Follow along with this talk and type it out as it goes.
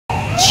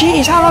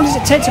Jeez, how long does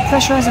it take to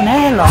pressurize an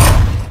airlock?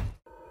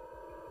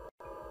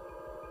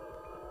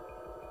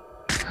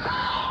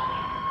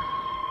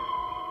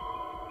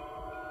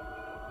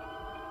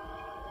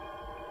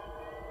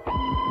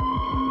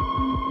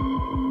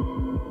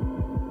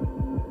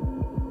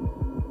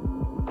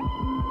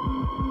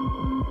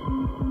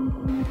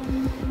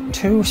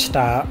 To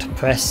start,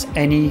 press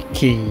any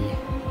key.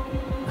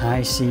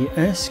 I see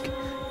Usk,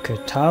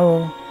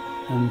 Kutaro,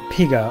 and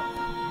Pig Up.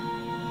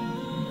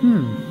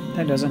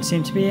 There doesn't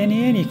seem to be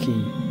any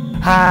key.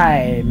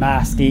 Hi,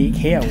 Mask Geek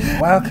here.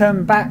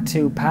 Welcome back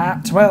to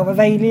part 12 of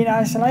Alien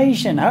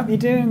Isolation. Hope you're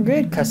doing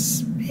good,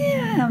 cause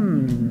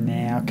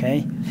yeah,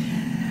 okay.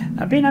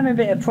 I've been having a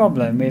bit of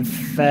problem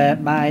with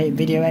my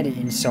video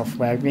editing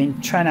software. I've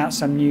been trying out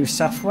some new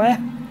software,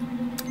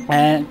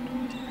 and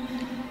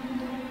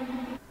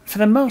for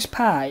the most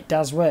part it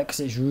does work because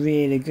it's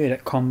really good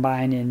at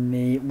combining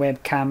the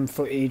webcam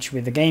footage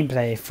with the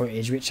gameplay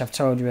footage, which I've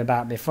told you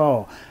about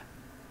before.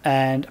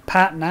 And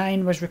part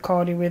 9 was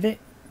recorded with it,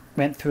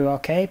 went through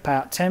okay.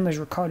 Part 10 was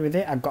recorded with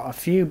it. I got a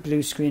few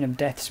blue screen of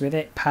deaths with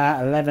it.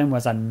 Part 11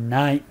 was a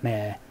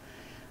nightmare.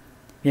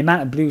 The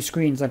amount of blue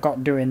screens I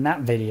got during that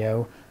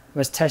video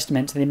was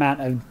testament to the amount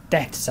of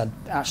deaths I'd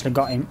actually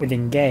got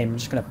within game. I'm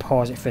just going to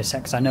pause it for a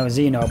sec because I know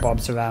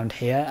Xenobob's around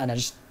here and I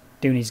just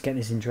do need to get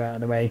this intro out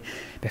of the way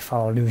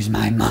before I lose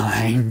my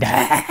mind.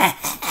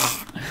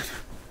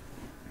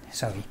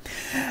 Sorry.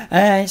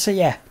 So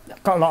yeah,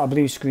 I've got a lot of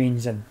blue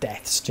screens of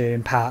deaths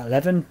during part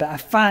 11, but I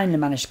finally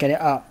managed to get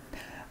it up.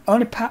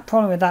 Only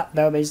problem with that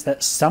though is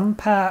that some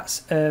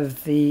parts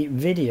of the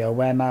video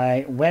where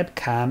my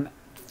webcam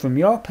from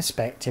your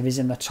perspective is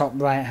in the top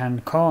right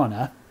hand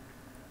corner,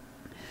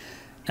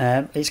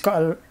 it's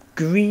got a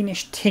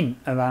greenish tint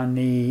around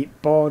the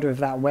border of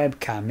that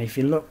webcam. If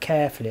you look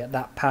carefully at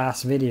that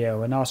past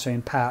video and also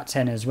in part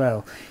 10 as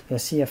well, you'll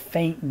see a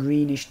faint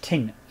greenish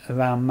tint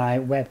around my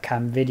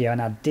webcam video,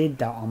 and I did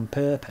that on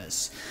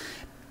purpose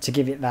to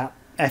give it that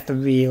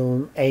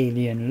ethereal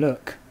alien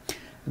look.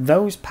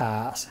 Those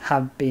parts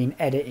have been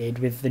edited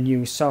with the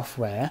new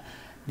software.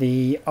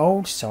 The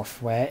old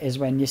software is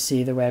when you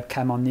see the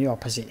webcam on the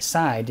opposite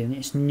side in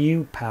its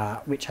new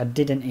part, which I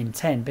didn't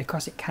intend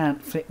because it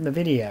can't flip the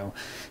video.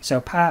 So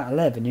part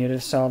 11 you'd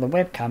have saw the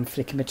webcam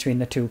flicking between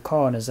the two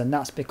corners, and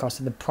that's because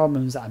of the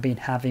problems that I've been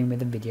having with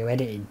the video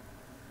editing.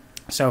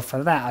 So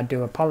for that I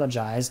do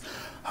apologise.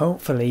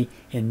 Hopefully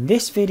in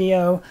this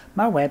video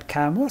my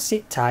webcam will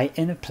sit tight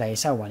in the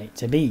place I want it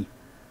to be.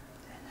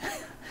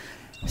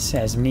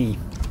 Says me.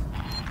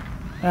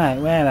 Right,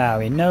 where are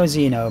we? No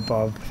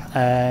Xenobob,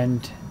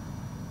 and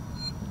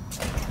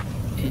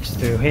it's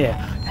through here.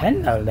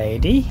 Hello,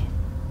 lady.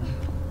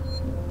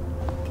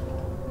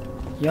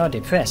 You're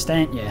depressed,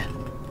 aren't you?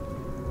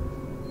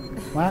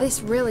 What?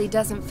 This really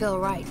doesn't feel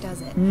right,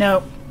 does it?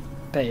 Nope.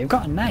 But you've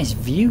got a nice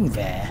view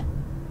there.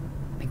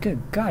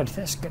 Good God,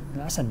 that's good.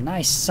 That's a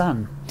nice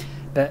sun.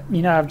 But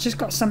you know, I've just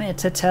got something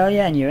to tell you,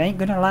 and you ain't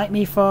gonna like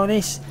me for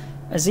this.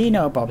 A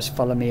Xenobob's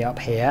following me up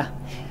here.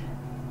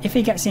 If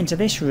he gets into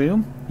this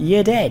room,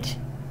 you're dead.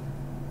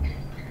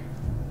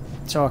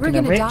 Talking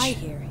of which, we're gonna die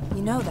here.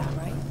 You know that,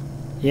 right?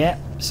 Yeah,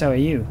 so are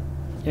you.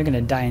 You're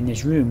gonna die in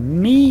this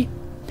room. Me,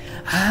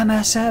 I'm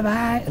a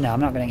survivor. No, I'm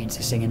not gonna get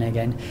into singing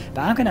again.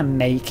 But I'm gonna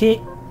make it.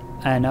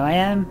 I know I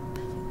am,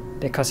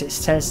 because it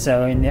says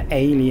so in the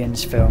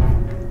Aliens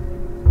film.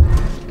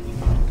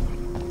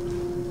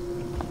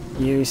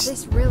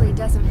 This really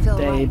doesn't feel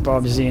right.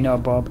 Bob,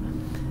 Xenobob.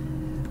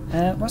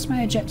 What's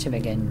my objective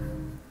again?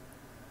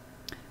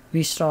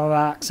 Restore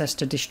access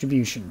to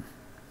distribution.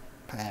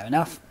 Fair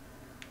enough.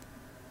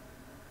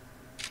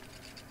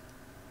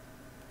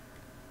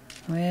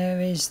 Where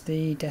is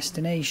the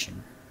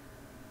destination?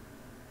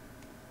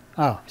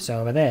 Oh, it's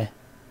over there.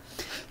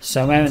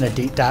 Somewhere in the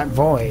deep dark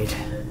void.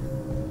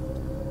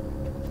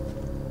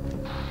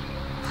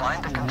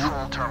 Find the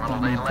control terminal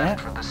they left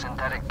for the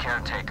synthetic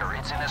caretaker.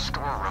 It's in a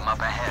storeroom up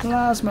ahead.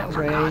 Plasma and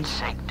for God's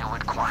sake, do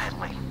it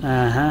quietly.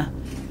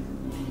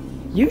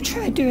 You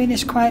try doing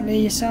this quietly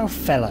yourself,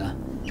 fella.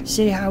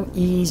 See how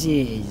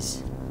easy it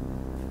is.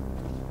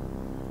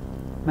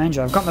 Mind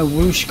you, I've got my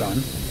whoosh gun,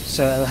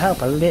 so it'll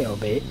help a little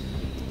bit.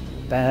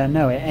 But I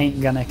know it ain't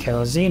gonna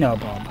kill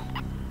Xenobob.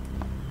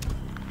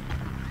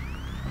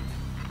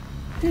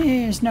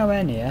 There's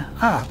nowhere near.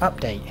 Ah,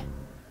 update.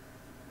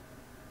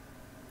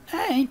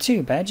 Ain't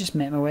too bad, just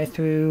made my way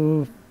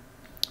through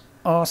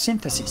ore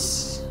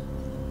synthesis.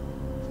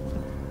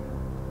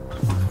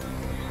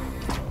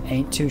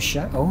 Ain't too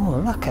sharp.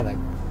 Oh, look at the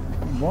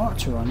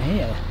water on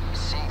here.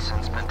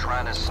 Seegson's been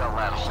trying to sell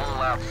that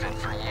whole outfit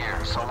for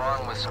years,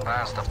 along with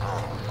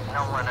Sebastopol.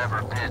 No one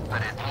ever bid,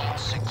 but it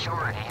means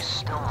security's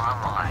still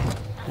online.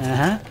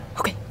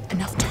 Okay,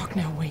 enough talk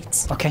now,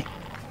 wait. Okay.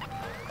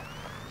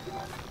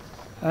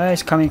 Oh,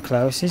 it's coming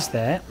close, is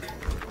there?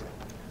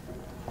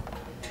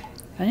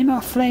 Any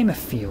more flamer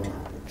fuel?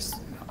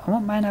 I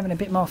won't mind having a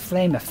bit more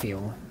flamer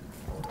fuel.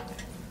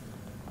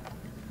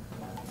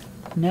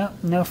 No,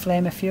 no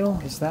flamer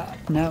fuel? Is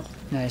that? No,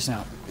 no it's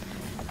not.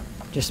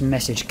 Just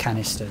message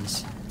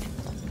canisters.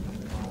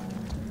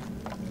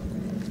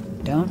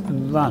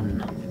 Don't run.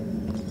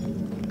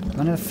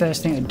 One of the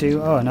first thing to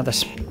do... Oh, another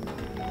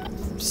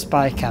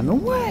spy cam.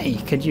 Away!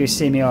 Could you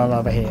see me all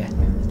over here?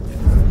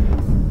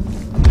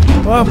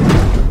 Whoa!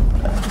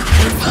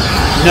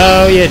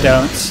 No, you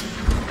don't.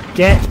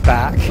 Get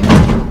back.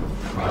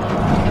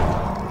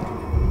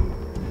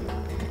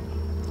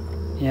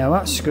 You know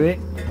what? Screw it.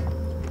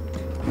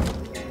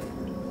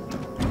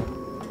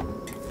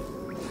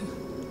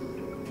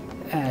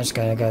 I just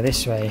gotta go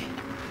this way.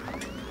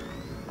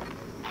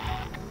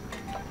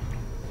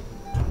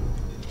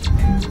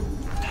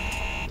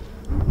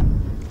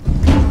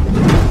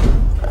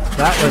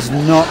 That was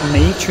not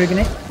me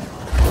triggering it.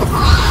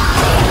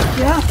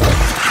 Yeah.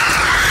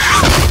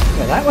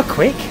 Well, that were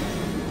quick.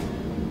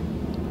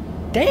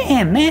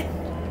 Damn, man.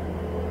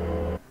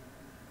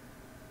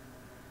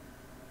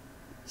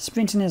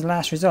 Sprinting is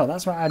last resort.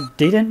 That's what I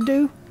didn't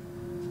do.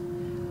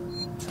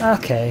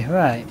 Okay,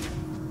 right.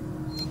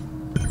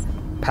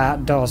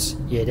 Part does.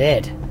 You're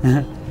dead.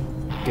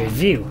 Good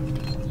view.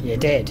 You're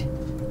dead.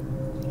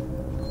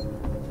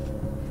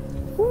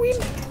 Ooh,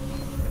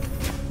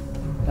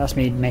 that's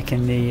me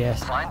making the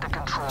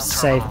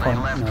save point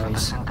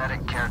noise.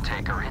 Synthetic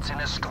caretaker. It's in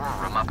a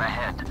storeroom up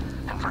ahead.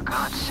 And for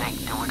God's sake,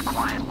 do it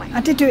quietly.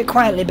 I did do it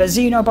quietly, but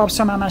Xenobob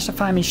somehow managed to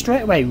find me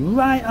straight away,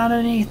 right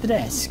underneath the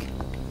desk.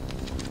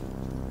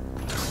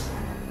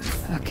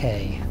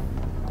 Okay.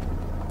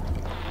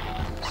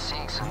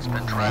 Seegson's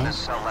been trying to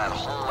sell that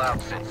whole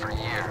outfit for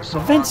years. The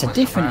vents are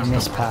different in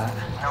this part.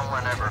 No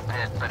one ever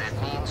bid, but it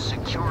means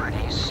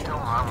security's still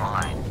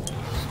online.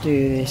 Let's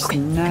do this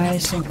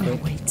nice and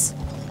quick. Waits.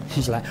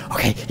 She's like,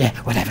 okay, yeah,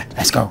 whatever,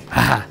 let's go.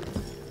 Haha.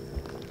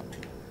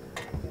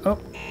 Oh.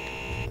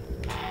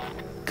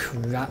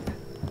 Crap.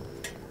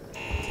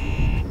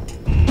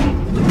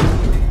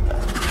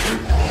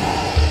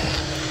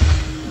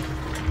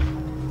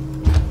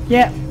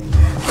 Yeah.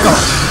 Go.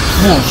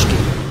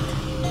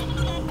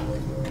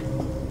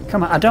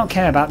 Come on, I don't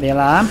care about the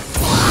alarm.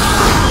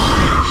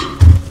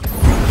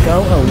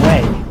 Go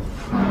away.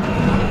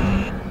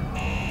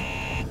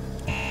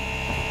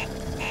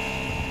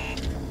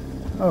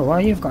 Oh,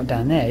 what you've got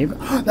down there? You've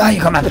got, oh, you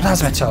got my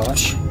plasma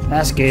torch.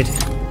 That's good.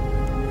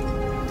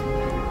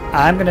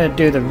 I'm gonna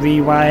do the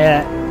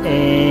rewire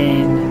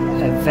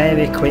in a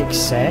very quick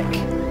sec.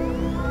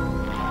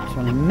 Just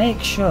want to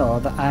make sure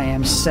that I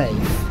am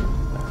safe.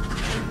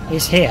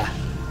 He's here.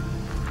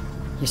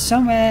 He's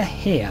somewhere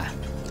here.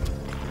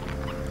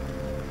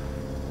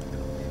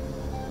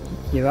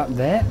 You're up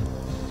there.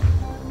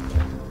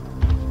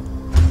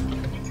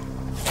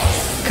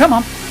 Come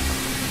on.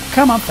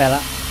 Come on,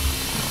 fella.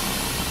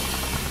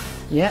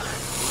 Yeah.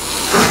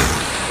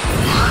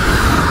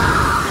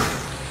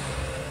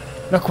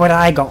 Look what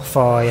I got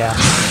for you.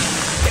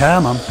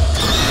 Come on.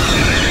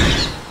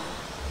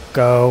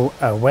 Go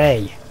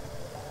away.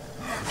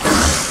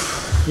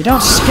 You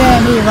don't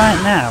scare me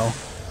right now.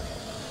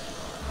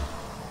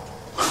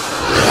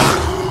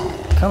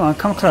 Come on,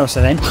 come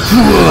closer then.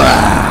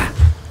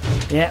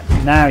 Yep,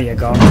 now you're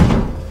gone.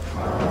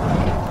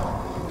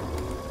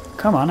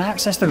 Come on,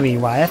 access the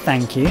rewire,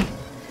 thank you.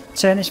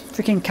 Turn this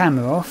freaking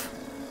camera off.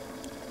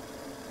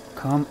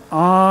 Come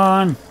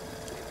on.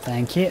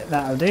 Thank you,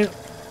 that'll do.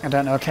 I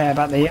don't care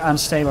about the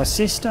unstable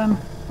system.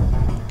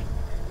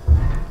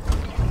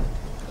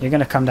 You're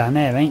gonna come down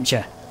there, ain't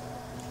you?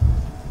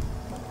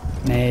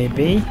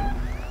 Maybe.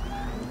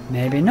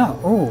 Maybe not.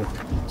 Oh,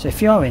 so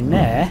if you're in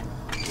there,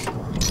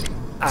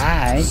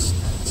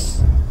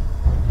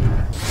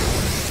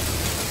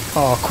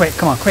 Oh, quick,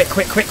 come on, quick.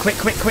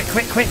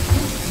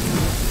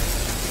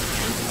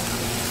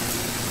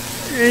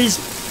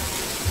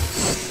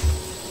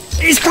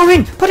 He's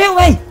coming! Put it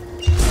away!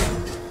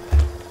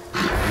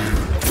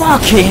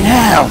 Fucking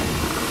hell!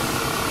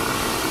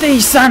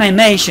 These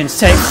animations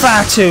take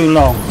far too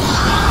long.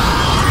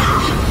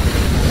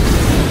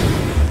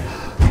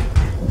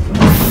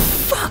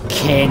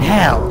 Fucking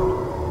hell!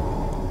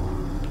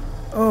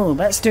 Oh,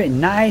 let's do it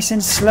nice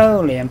and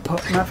slowly and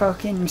put my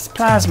fucking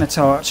plasma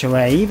torch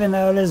away, even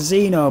though there's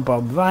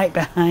Xenobob right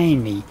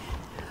behind me.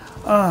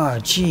 Oh,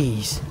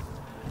 jeez.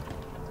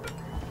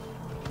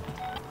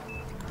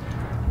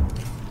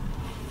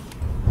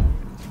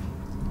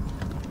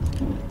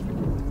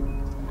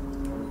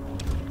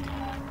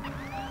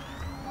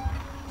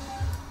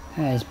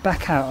 He's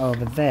back out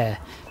over there.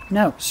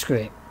 No, screw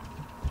it.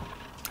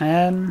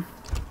 Do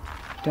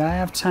I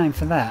have time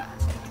for that?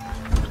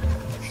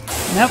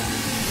 Nope.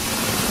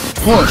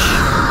 Push.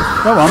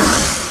 Go on.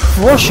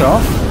 Wash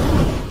off.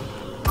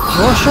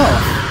 Wash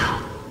off.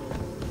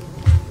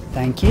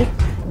 Thank you.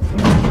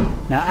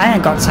 No, I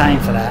ain't got time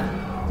for that.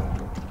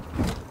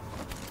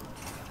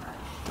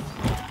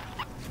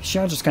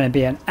 You're just going to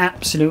be an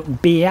absolute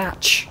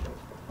biatch.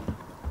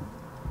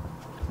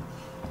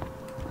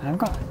 I've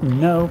got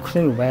no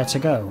clue where to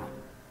go.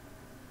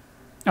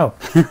 Oh,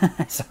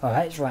 it's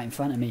alright, it's right in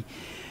front of me.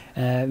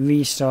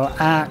 Restore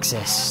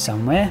access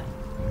somewhere.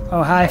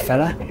 Oh, hi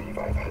fella.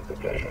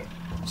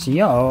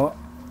 So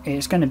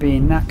it's going to be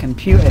in that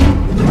computer.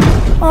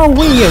 Oh,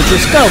 will you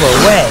just go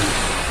away?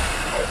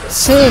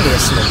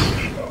 Seriously?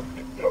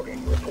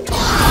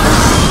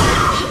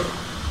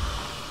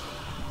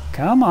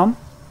 Come on.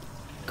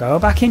 Go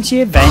back into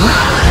your vent.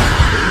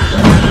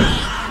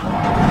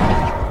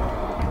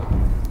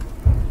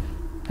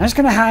 I'm just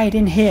going to hide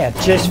in here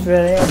just for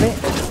a little bit.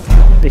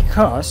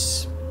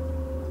 Because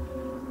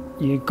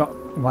you've got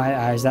white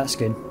eyes, that's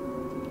good.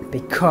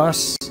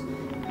 Because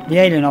the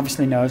alien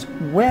obviously knows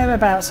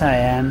whereabouts I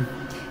am.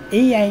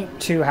 He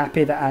ain't too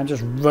happy that I'm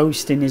just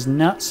roasting his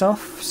nuts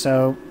off,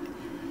 so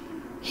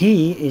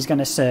he is going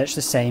to search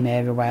the same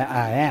area where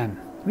I am.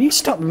 Will you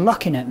stop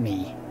looking at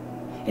me?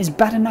 It's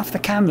bad enough the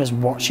camera's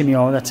watching me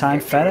all the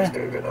time, fella.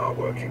 Interested in our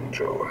working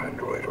Joe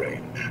android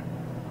range?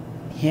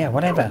 Yeah,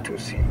 whatever. Come to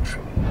see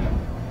some.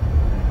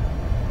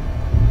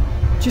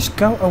 Just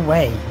go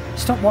away.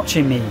 Stop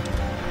watching me.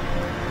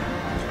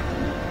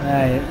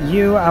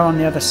 You are on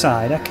the other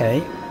side, okay.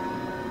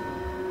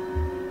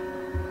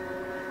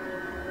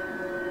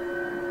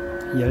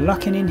 You're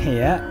locking in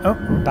here. Oh,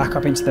 back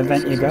up into the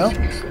vent you go.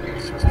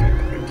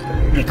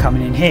 You're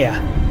coming in here.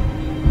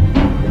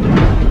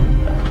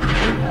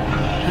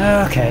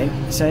 Okay,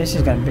 so this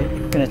is going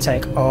to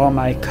take all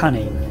my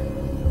cunning.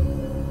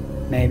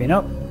 Maybe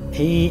not.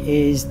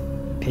 He is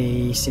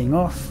piecing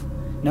off.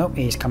 Nope,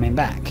 he's coming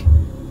back.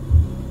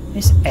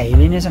 This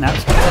alien is an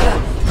absolute...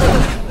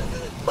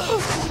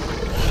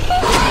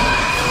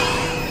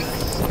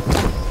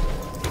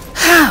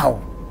 How?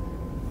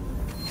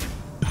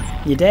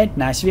 You dead?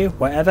 Nice of you.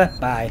 Whatever.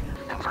 Bye.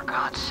 And for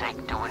God's sake,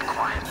 do it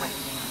quietly.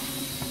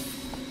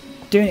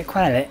 Doing it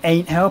quietly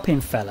ain't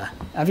helping, fella.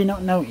 Have you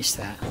not noticed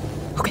that?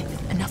 Okay,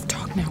 enough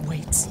talk now,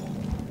 Waits.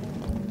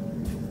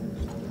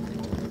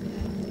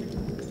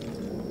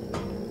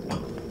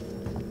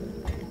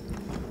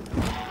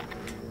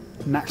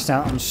 Maxed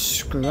out on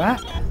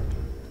scrap.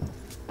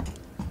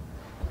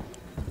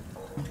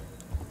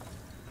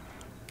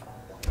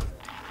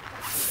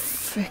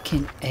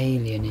 Frickin'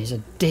 alien is a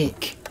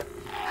dick.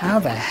 How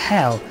the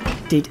hell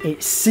did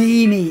it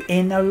see me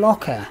in the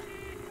locker?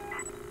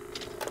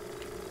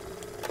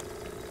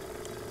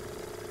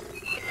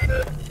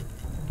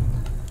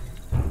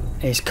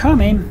 It's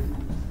coming.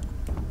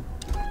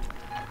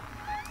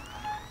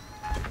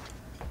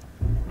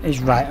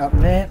 He's right up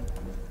there.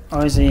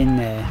 Or is he in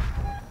there?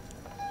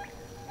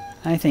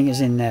 I think it's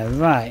in there.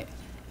 Right.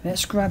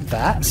 Let's grab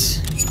that.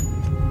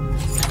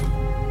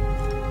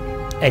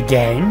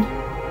 Again.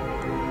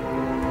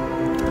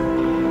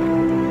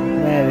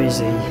 Where is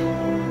he?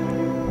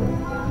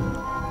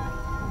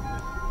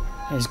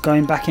 He's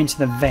going back into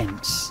the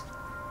vents.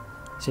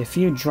 So if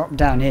you drop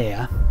down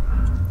here,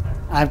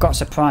 I've got a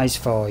surprise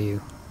for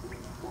you.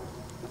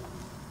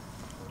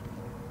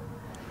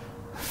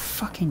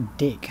 Fucking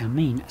dick, I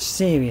mean,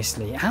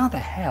 seriously, how the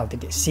hell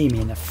did it see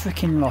me in the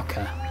freaking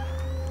locker?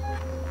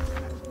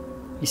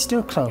 You're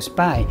still close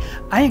by.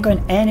 I ain't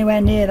going anywhere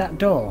near that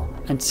door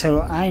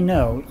until I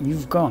know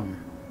you've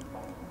gone.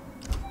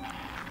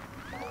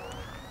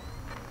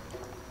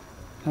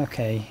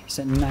 Okay, it's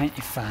at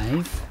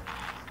 95.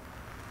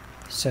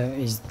 So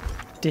he's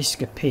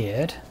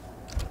disappeared.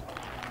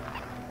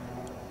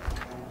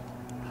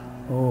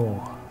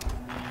 Oh,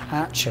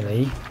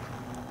 actually,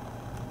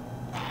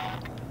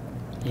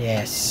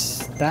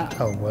 yes,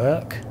 that'll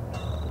work.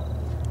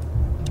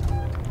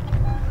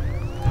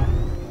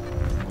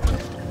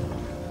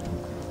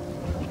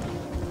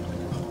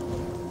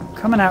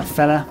 Come on out,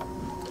 fella.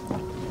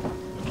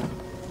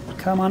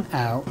 Come on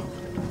out.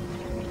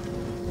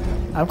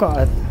 I've got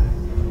a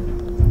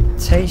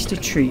tasty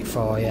treat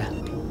for you.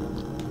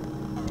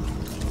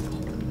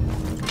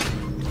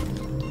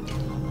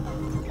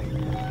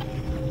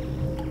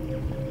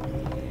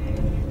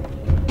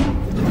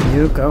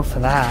 You go for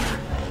that.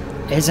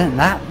 Isn't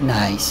that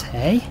nice,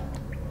 eh?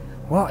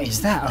 What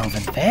is that over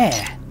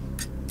there?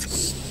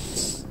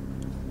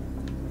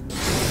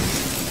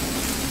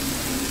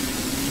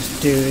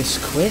 Just do this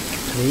quick,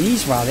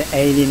 please, while the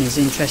alien is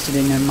interested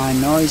in my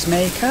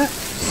noisemaker.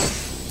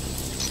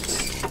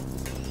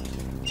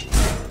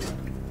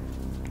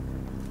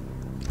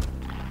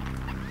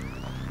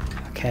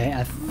 Okay,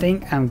 I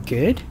think I'm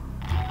good.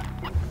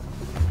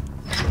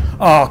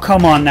 Oh,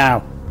 come on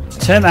now.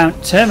 Turn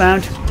round, turn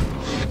round.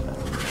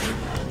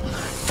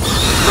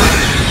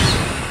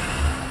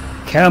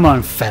 Come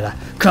on, fella.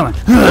 Come on.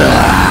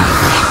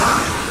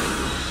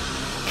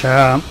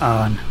 Come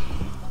on.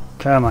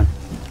 Come on.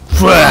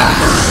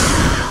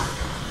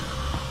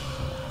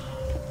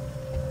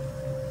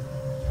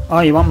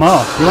 Oh, you want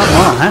more? You want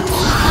more, huh?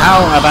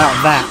 How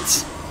about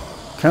that?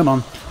 Come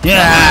on.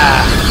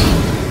 Yeah.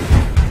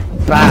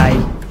 Bye.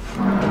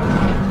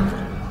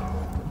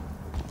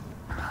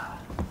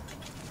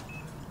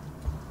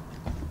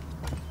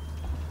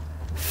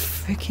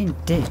 Freaking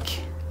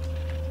dick.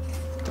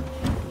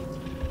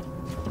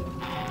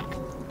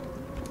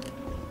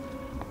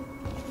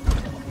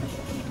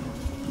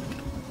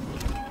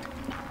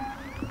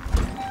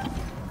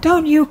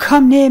 Don't you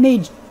come near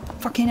me,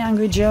 fucking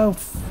Angry Joe.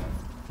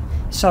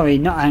 Sorry,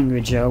 not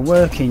Angry Joe,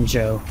 Working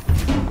Joe.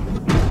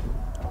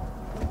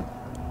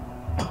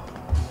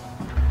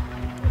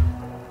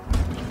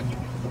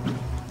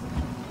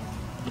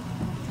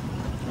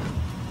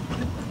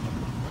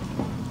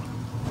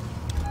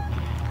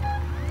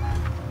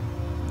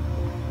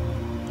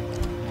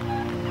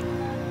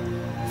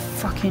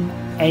 fucking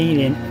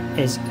alien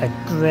is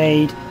a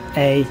grade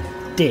A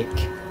dick.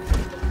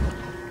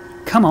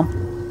 Come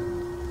on.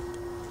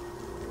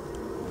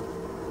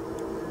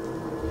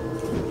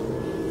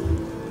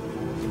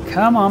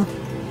 Come on.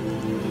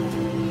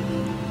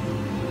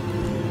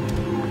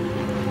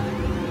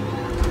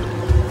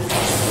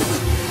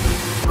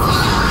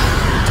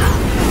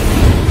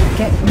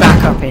 Get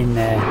back up in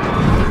there.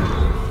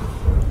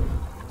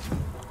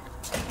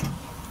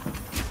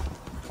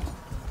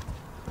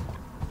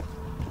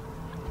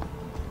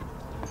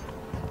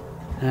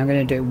 And I'm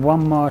going to do it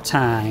one more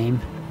time.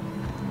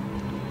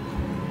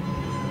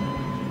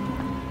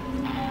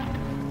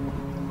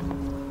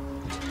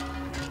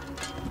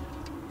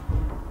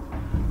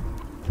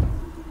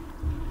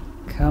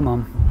 Come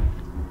on.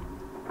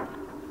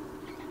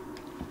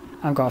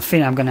 I've got a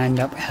feeling I'm going to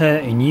end up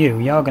hurting you.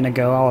 You're going to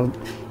go all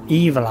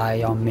evil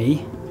eye on me.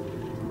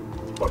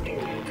 What do you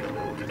need to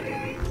know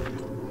today?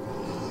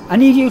 I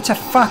need you to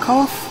fuck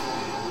off.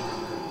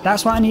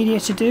 That's what I need you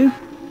to do.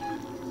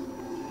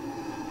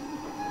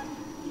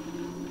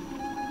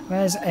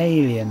 Where's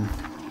Alien?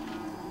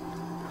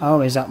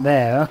 Oh, he's up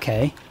there.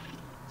 Okay.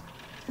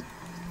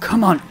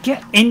 Come on,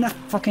 get in the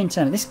fucking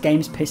tunnel. This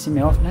game's pissing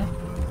me off now.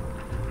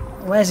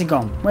 Where's he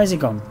gone? Where's he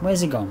gone?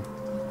 Where's he gone?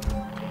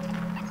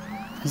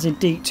 Is he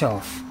dicked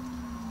off?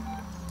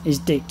 He's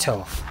dicked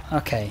off.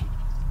 Okay.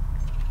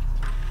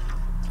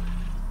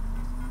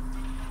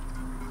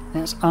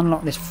 Let's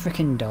unlock this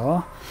freaking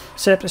door.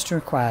 Surplus to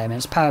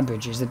requirements. Power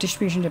bridges. The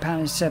distribution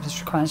department's surplus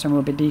requirements and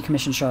will be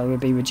decommissioned shortly. Will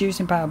be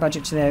reducing power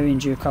budget to the area in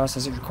due course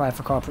as it required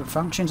for corporate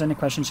functions. Any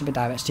questions should be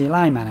directed to your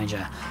line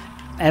manager.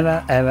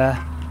 Error.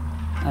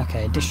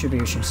 Okay,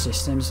 distribution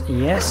systems.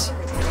 Yes.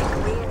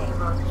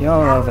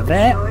 You're over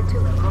there.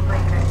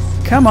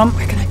 Come on.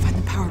 Where can I find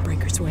the power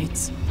breakers,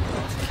 Waits?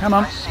 Come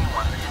on. I see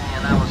one in the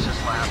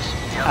analysis labs.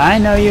 Yep. I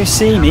know you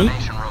see me.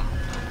 Examination room.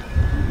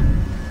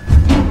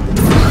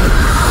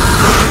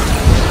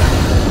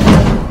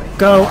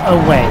 Go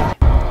away.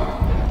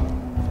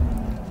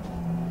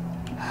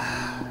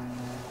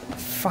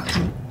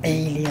 Fucking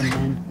alien,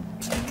 man.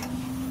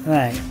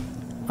 Right.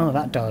 Oh,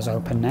 that door's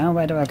open now.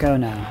 Where do I go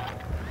now?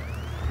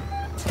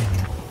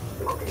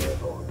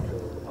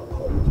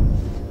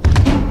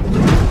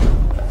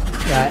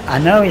 Right, I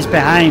know he's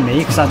behind me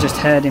because I just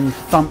heard him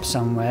thump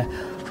somewhere.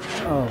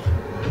 Oh.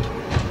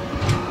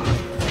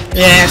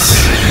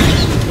 Yes!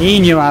 He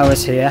knew I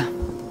was here.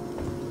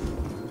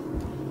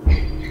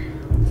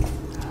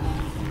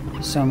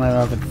 Somewhere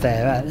over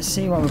there. Right, let's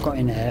see what we've got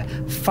in here.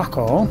 Fuck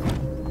all.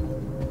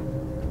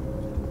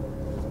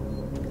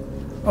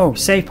 Oh,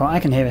 save point. I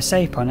can hear a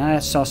save point. I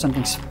saw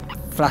something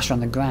flash on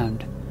the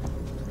ground.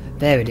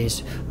 There it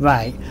is.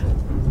 Right.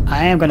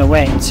 I am going to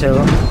wait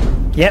until...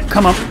 Yep,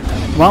 come on.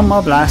 One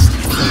more blast.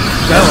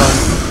 Go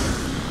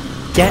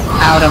on. Get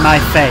out of my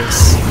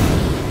face.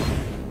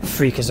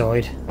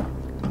 Freakazoid.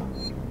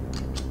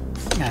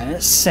 Right,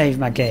 let's save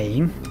my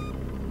game.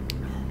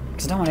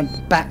 Because I don't want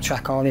to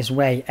backtrack all this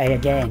way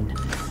again.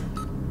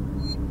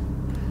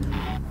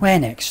 Where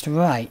next?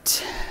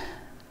 Right.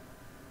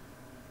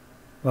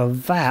 Well,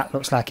 that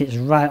looks like it's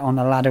right on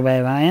the ladder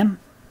where I am.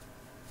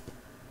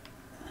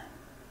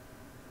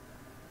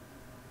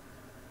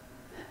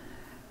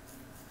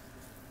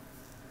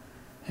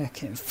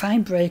 Okay,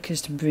 find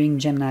breakers to bring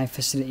Gemini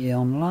facility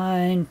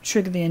online.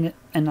 Trigger the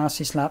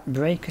analysis lab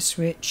breaker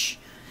switch.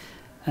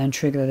 And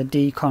trigger the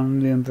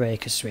decon room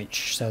breaker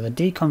switch. So the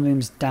decon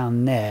room's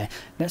down there.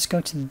 Let's go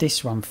to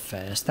this one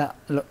first. That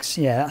looks,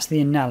 yeah, that's the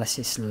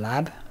analysis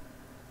lab.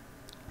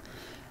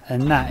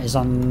 And that is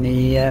on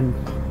the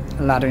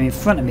ladder in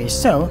front of me.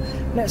 So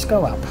let's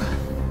go up.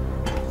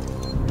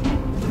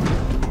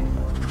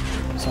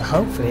 So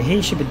hopefully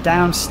he should be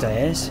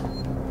downstairs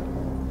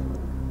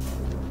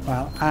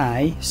while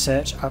I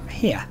search up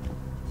here.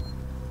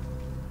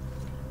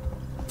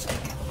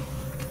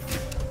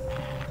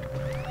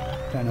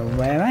 Don't know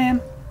where I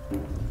am.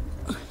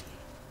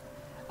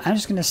 I'm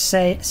just going to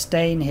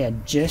stay in here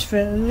just for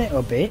a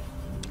little bit.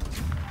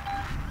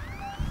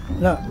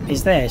 Look,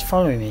 he's there, he's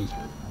following me.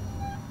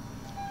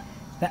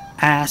 The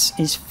ass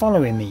is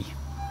following me.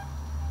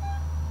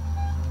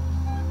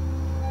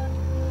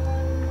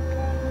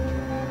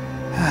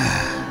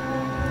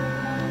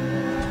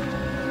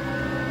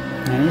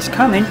 And he's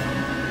coming.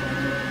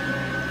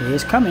 He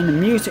is coming, the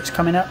music's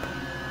coming up.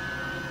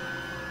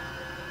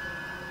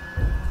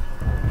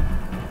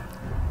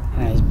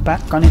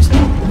 Back gone into the...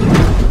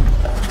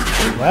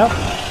 Well,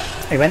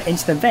 he went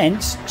into the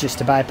vents just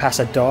to bypass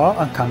a door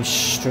and come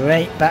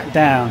straight back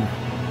down.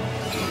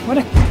 What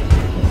a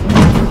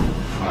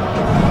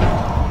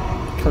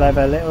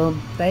clever little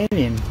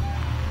alien.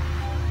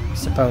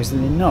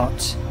 Supposedly not.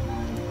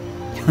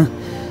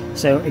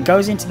 So it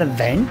goes into the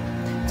vent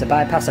to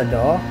bypass a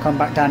door, come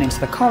back down into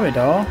the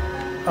corridor,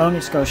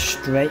 only to go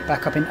straight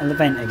back up into the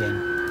vent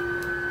again.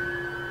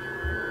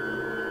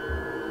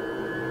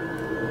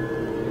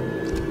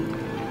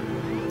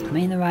 Am I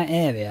in the right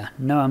area?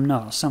 No, I'm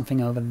not. Something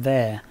over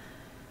there.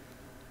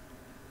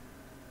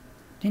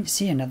 Didn't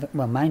see another...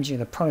 Well, mind you,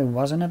 there probably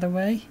was another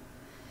way.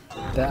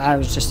 But I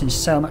was just in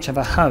so much of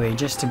a hurry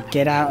just to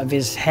get out of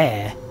his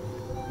hair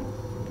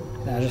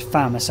that I just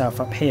found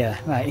myself up here.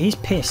 Right, he's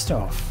pissed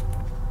off.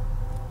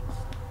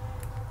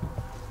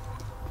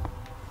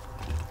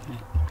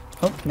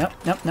 Oh, nope,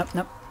 nope, nope,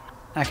 nope.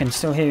 I can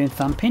still hear him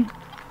thumping.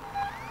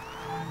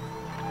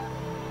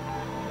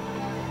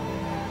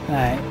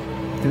 Right,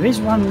 there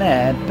is one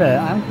there, but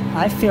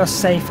I feel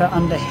safer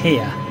under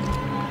here.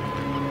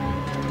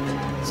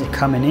 Is it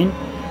coming in?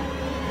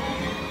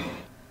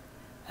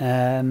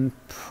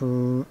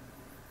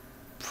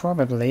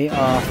 Probably. Oh,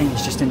 I think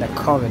he's just in the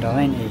corridor,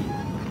 ain't he?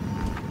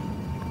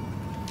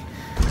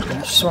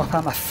 Let's swap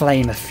out my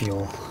flamer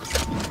fuel.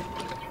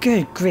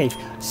 Good grief,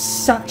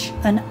 such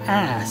an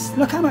ass.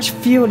 Look how much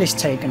fuel is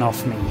taken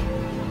off me.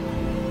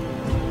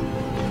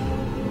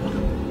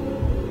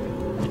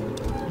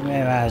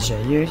 Where are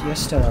you? You're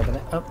still over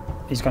there. Oh,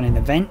 he's gone in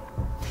the vent.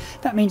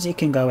 That means he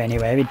can go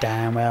anywhere he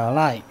damn well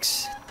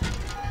likes.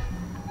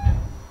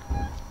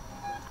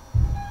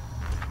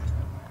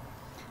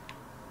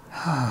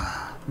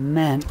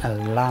 Man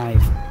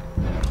alive.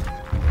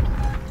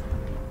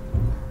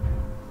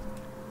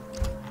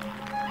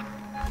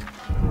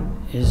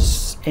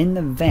 Is in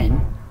the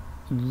vent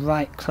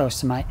right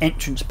close to my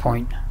entrance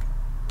point.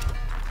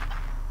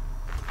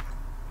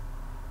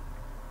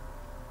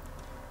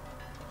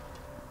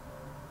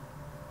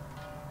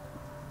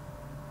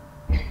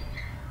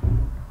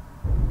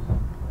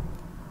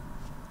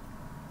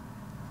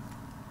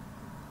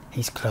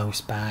 He's close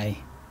by.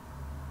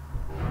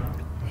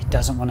 He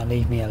doesn't want to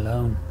leave me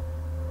alone.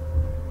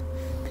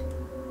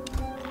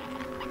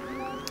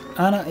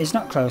 Oh no, he's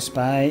not close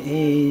by,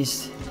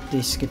 he's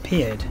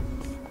disappeared.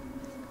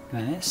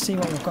 Right, let's see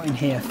what we've got in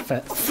here for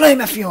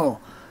flamer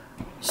fuel!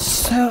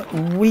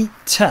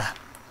 Sweet!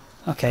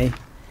 Okay,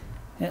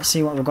 let's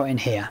see what we've got in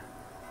here.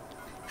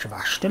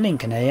 Traverse the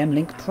link, an AM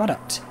link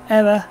product.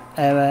 Error,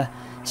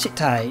 sit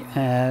tight.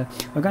 We're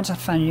going to have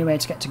to find a new way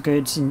to get to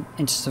goods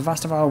into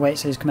Sevastopol.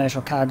 Waits his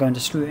commercial cargo under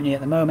scrutiny at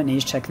the moment.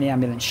 He's checking the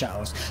ambulance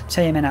shuttles.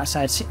 Tell your men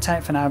outside, sit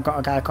tight for now. I've got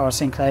a guy called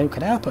Sinclair who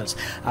could help us.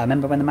 I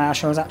remember when the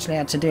marshals actually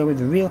had to deal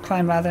with real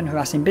crime rather than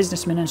harassing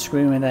businessmen and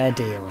screwing with their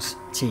deals.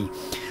 T.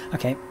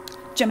 Okay.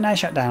 Gemini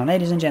shutdown.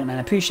 Ladies and gentlemen,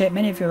 I appreciate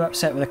many of you are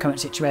upset with the current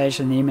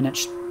situation and the imminent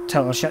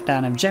total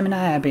shutdown of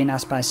Gemini. I've been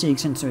asked by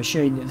Seegson to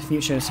assure you that the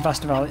future of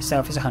Sevastopol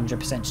itself is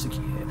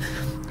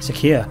 100%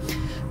 secure.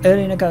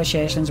 Early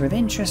negotiations with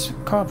interest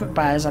corporate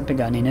buyers have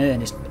begun in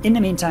earnest. In the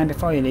meantime,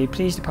 before you leave,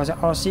 please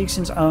deposit all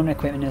Seegson's own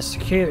equipment as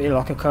security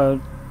locker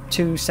code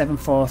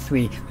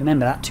 2743.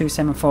 Remember that,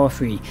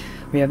 2743.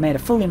 We have made a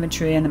full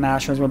inventory and the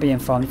marshals will be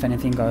informed if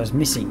anything goes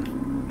missing.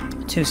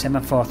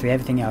 2743,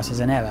 everything else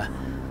is an error.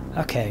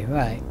 Okay,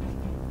 right.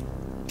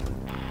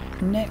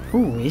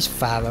 Ooh, he's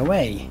far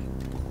away.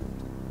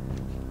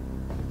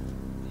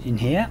 In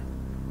here?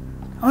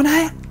 Oh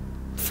no!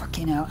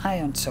 Fucking hell,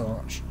 iron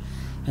torch.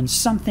 And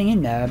something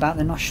in there about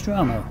the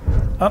Nostromo.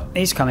 Oh,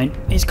 he's coming,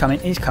 he's coming,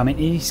 he's coming,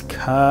 he's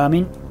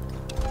coming.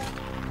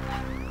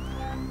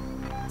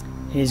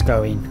 He's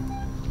going.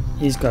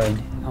 He's going.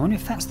 I wonder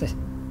if that's the...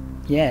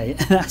 Yeah,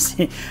 that's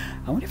it.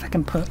 I wonder if I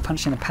can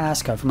punch in a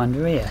passcode from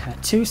under here.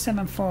 At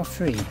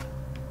 2743.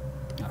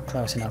 Not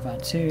close enough.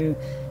 At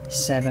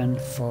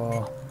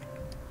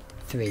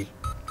 2743.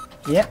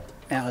 Yep,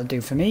 that'll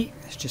do for me.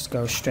 Let's just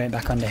go straight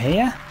back under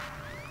here.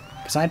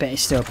 Because I bet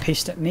he's still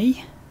pissed at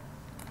me.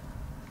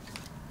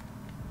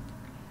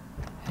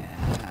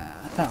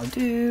 That'll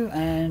do,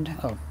 and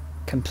oh,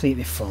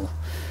 completely full.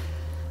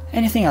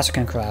 Anything else I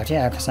can craft?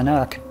 Yeah, because I know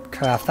I can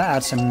craft that.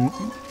 Add some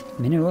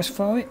minerals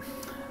for it.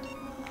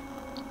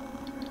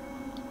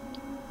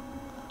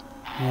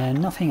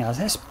 Nothing else.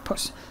 Let's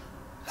put.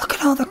 Look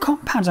at all the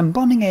compounds and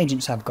bonding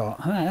agents I've got.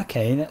 Right,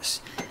 okay,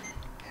 let's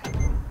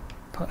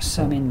put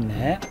some in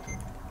there.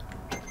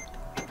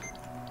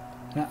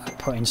 That'll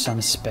put in some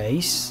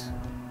space.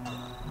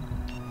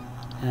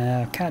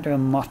 Can't do a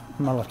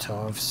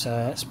Molotov, so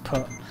let's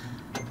put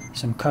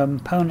some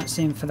components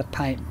in for the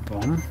pipe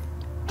bomb.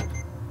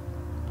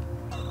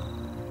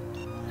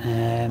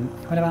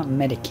 What about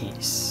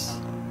medikits?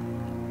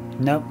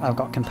 Nope, I've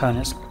got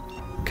components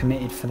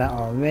committed for that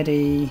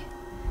already.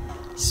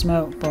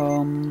 Smoke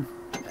bomb.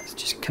 Let's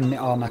just commit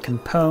all my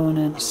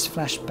components.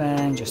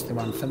 Flashbang, just the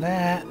one for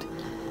that.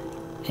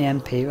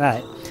 EMP,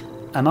 right.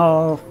 I'm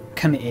all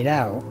committed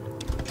out.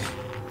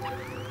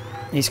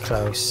 He's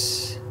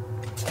close.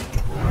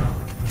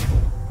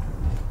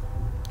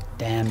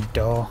 Damn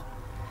door.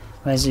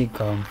 Where's he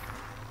gone?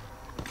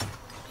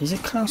 Is he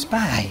close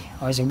by?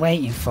 Or is he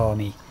waiting for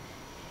me?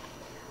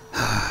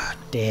 Oh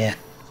dear.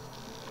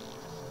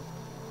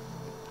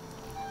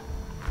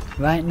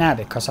 Right now,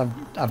 because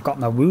I've got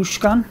my whoosh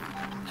gun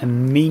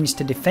and means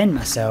to defend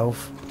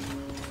myself.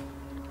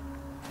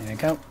 There we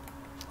go.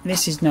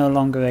 This is no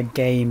longer a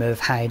game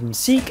of hide and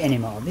seek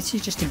anymore. This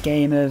is just a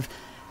game of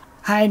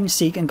hide and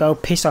seek and go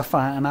piss off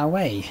out of my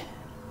way.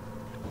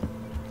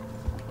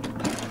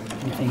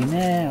 Anything in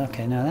there?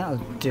 Okay, no, that'll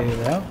do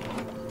though.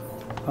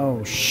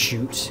 Oh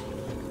shoot.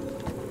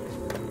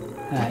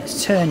 Right,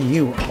 let's turn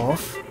you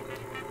off.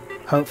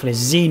 Hopefully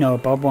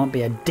Xenobob won't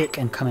be a dick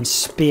and come and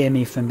spear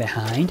me from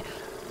behind.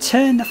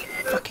 Turn the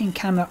fucking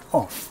camera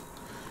off.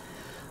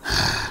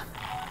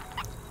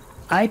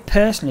 I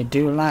personally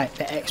do like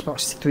the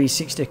Xbox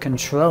 360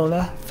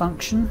 controller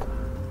function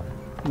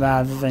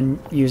rather than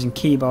using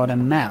keyboard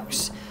and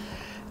mouse,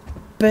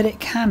 but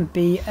it can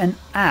be an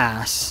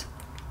ass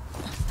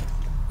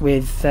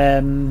with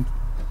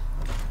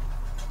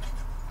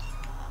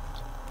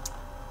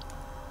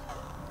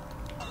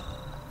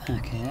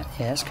okay,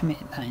 yeah, let's commit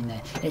that in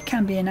there. It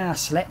can be an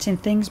ass selecting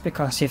things,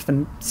 because if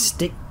the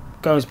stick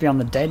goes beyond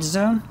the dead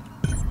zone,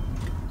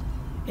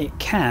 it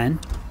can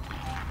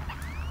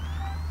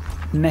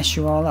mess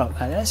you all up.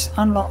 Right, let's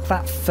unlock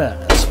that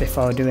first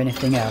before I do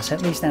anything else.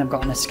 At least then I've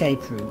got an escape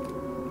route.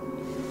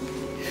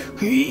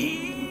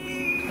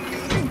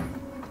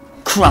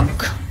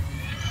 Crunk!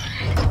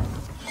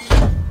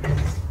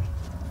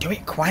 Do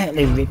it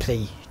quietly,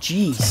 Ripley.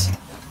 Jeez.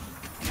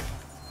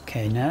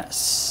 Okay,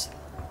 nuts.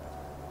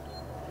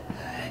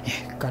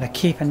 Gotta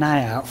keep an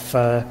eye out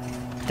for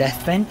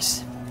death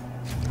vents.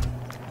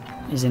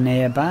 Is he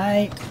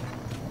nearby?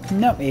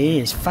 No, he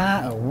is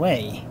far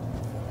away.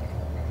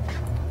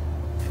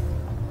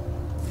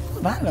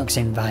 That looks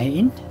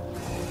inviting.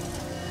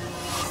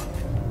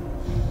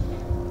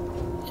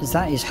 Is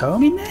that his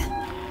home in there?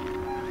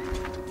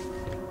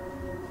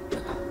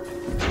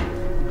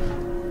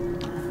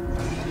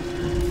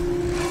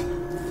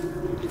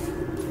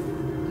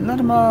 A lot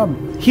of more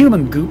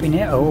human goop in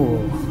here. Oh.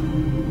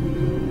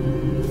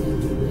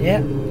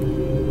 Yeah.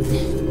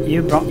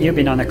 You've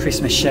been on a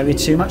Christmas sherry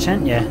too much,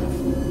 haven't you?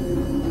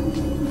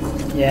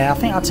 Yeah, I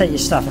think I'll take your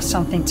stuff.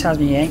 Something tells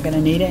me you ain't gonna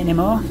need it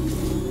anymore.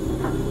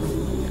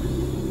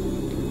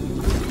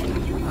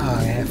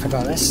 Oh yeah, I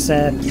forgot. Let's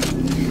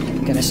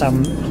get us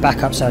some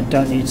backup so I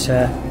don't need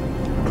to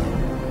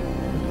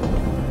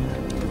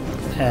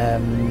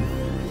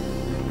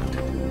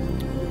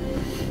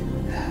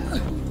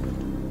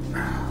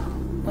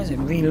what is it?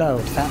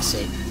 Reload, that's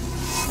it.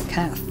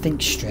 Can't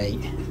think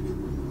straight.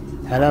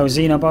 Hello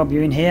Xenobob,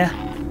 you in here?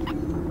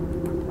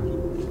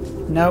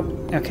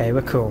 Nope. Okay,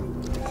 we're cool.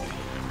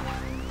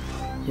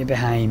 You're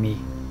behind me.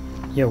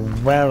 You're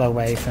well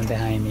away from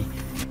behind me.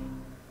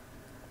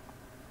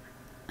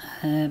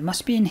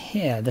 Must be in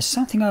here. There's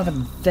something over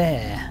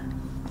there.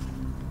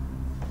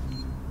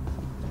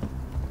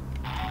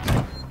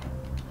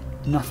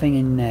 Nothing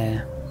in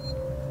there.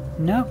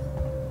 Nope.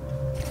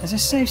 There's a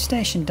safe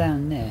station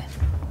down there.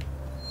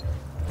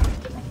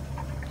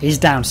 He's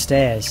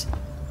downstairs.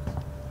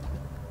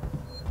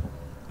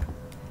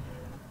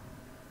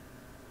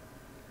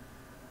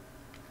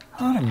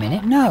 Hold a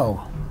minute,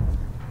 no.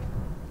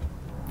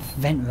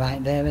 Vent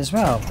right there as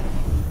well.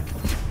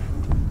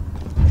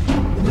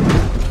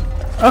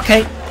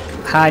 Okay,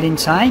 hiding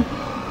time.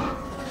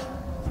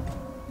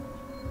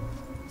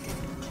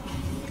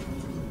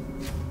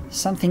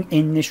 Something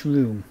in this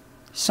room.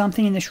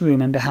 Something in this room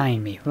and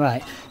behind me.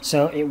 Right,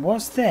 so it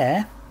was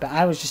there, but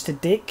I was just a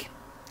dick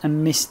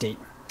and missed it.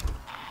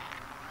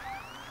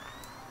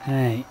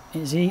 Hey,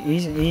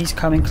 he's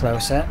coming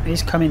closer.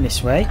 He's coming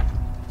this way.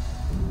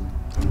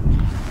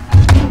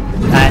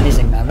 And he's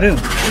in my room.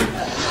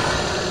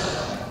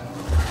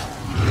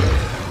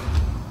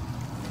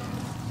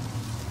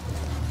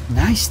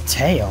 Nice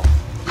tail.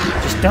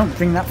 Just don't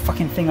bring that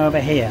fucking thing over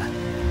here.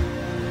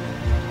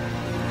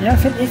 You know,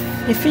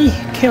 if he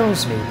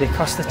kills me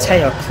because the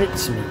tail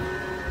clips me,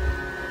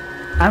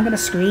 I'm gonna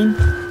scream.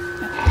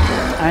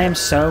 I am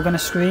so gonna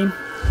scream.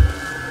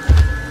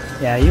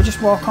 Yeah, you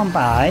just walk on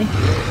by.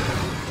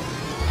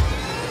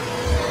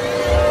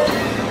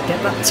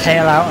 Get that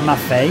tail out of my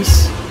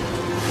face.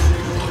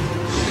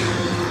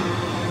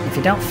 If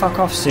you don't fuck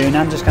off soon,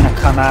 I'm just gonna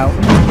come out.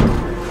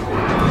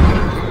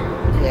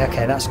 Yeah,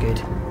 okay, that's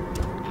good.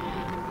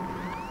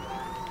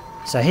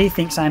 So he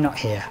thinks I'm not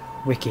here.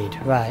 Wicked.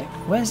 Right,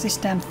 where's this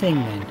damn thing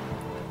then?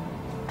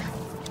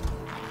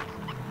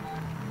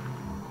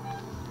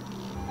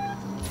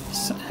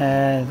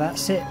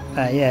 That's it.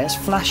 Yeah, it's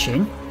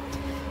flashing.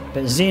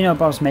 But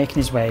Xenobob's making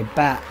his way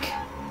back.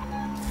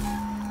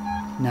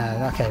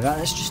 No, okay, right,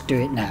 let's just do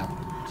it now.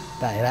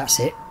 Right, that's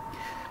it.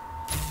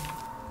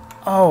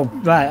 Oh,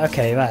 right,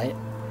 okay, right.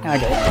 I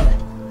get it.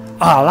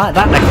 Oh, I like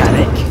that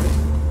mechanic.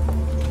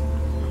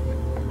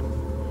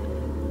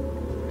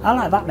 I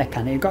like that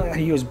mechanic. You've got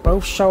to use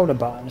both shoulder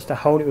buttons to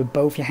hold it with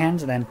both your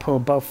hands and then pull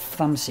both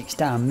thumbsticks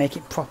down. Make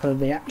it proper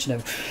the action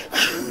of...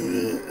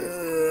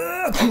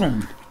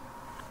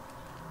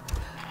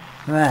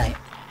 Right.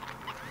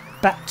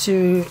 Back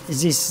to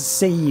this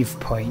save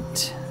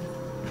point.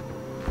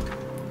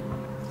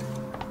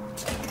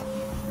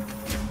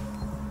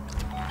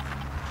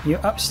 You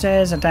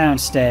upstairs or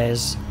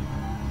downstairs?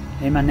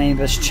 In my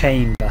neighbour's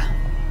chamber.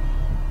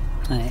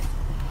 Right.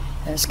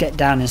 Let's get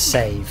down and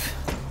save.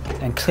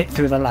 And click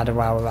through the ladder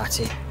while we're at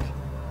it.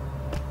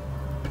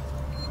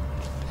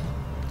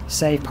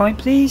 Save point,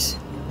 please.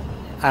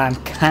 I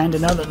kind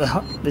of know that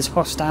there's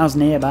hostiles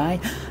nearby.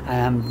 I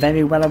am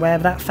very well aware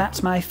of that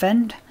fact, my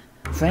friend.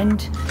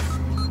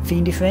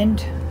 Fiendy friend.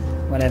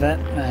 Whatever.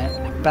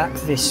 Right, back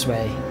this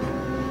way.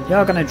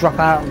 You're going to drop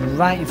out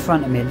right in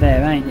front of me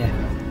there, ain't you?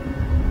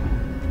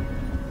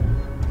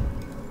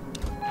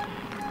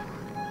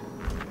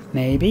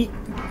 Maybe,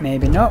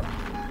 maybe not.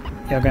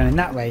 You're going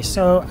that way,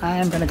 so I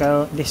am going to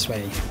go this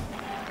way.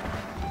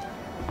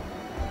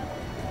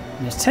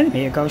 And it's telling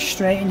me to go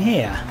straight in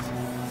here.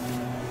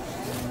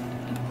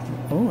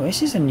 Oh,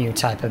 this is a new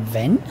type of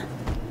vent.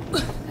 I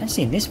haven't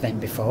seen this vent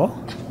before.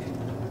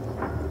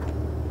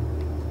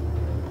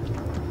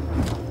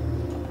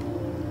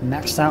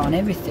 Maxed out on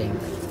everything.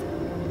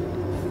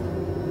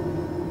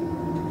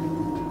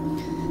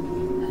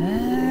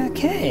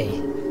 Okay.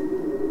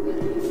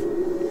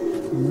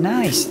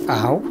 Nice.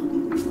 Ow.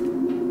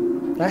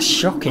 That's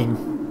shocking.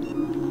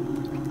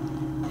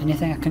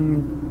 Anything I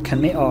can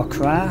commit or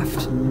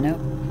craft? Nope.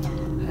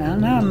 I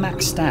know I'm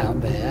maxed out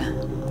there.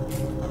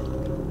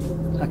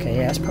 Okay,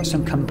 yeah, let's put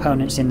some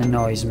components in the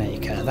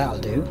noisemaker. That'll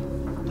do.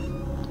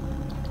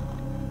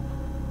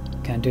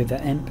 Can do the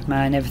imp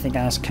mine, everything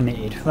else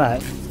committed.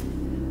 Right.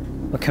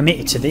 We're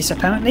committed to this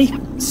apparently.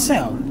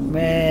 So,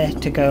 where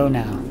to go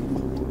now?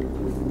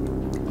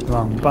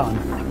 Wrong button.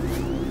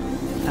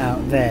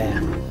 Out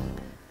there.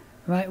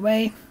 Right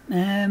way?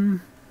 No.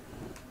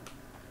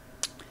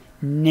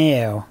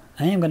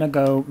 I am going to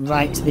go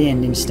right to the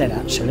end instead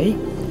actually.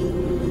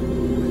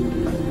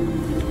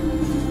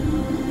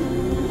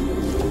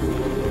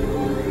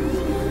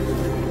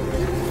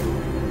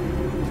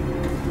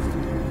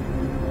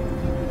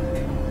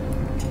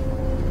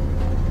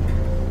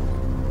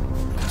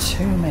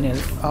 Too many...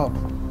 Oh.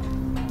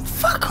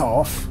 Fuck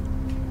off!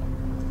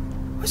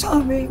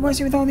 What's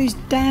it with all these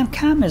damn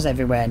cameras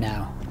everywhere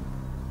now?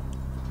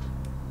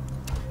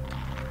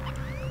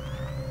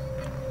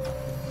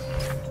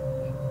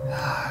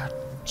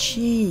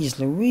 Jeez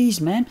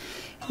Louise, man.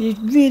 You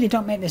really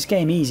don't make this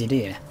game easy, do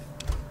you?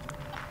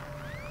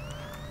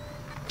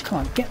 Come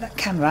on, get that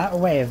camera out of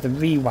the way of the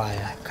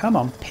rewire. Come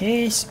on,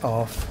 piss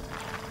off.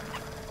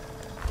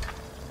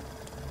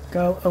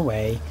 Go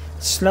away.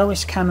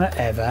 Slowest camera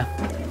ever.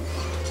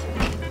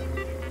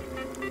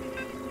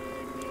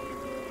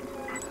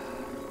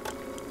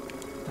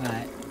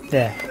 Right,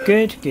 there.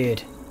 Good,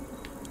 good.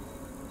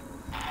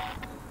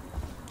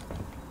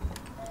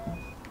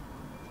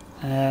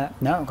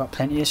 No, I've got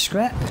plenty of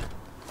scrap.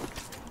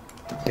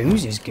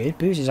 Booze is good.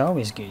 Booze is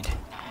always good.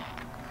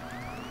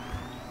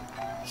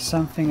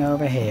 Something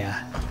over here.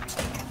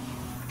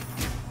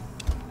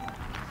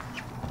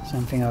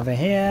 Something over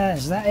here.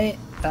 Is that it?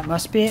 That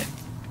must be it.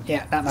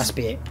 Yeah, that must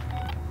be it.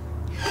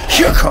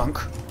 You conk!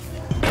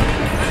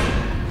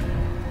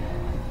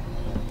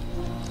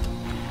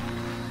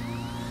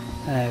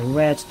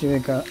 Where do we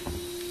go?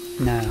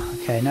 No.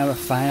 Okay, now we're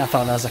fine. I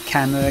thought that was a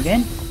camera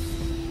again.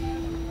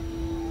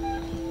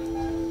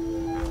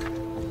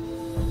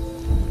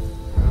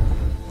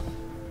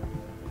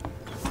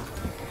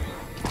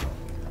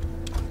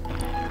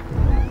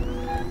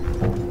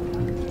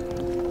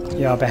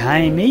 You're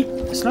behind me.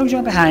 As long as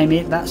you're behind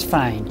me, that's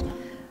fine.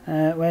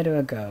 Where do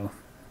I go?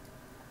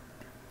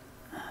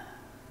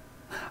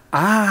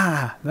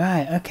 Ah,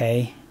 right,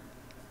 okay.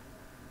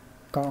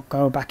 Gotta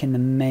go back in the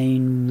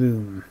main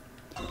room.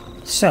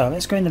 So,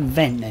 let's go in the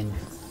vent then.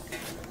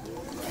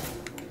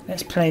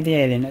 Let's play the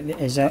alien at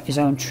his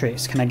own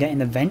tricks. Can I get in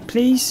the vent,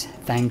 please?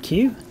 Thank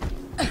you.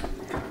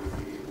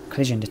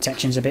 Collision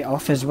detection's a bit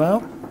off as well.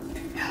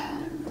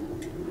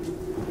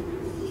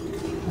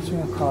 What's the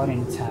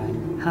recording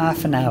time?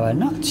 Half an hour.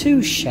 Not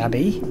too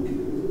shabby.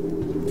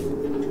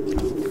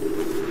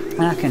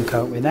 I can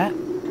cope with that.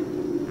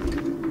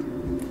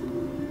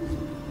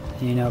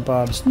 You know,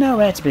 Bob's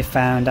nowhere to be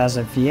found as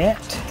of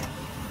yet.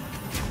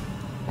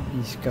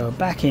 Let's go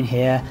back in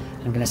here.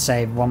 I'm going to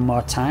save one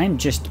more time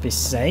just to be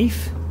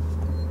safe.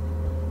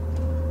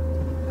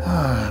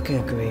 Oh,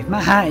 good grief.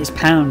 My heart is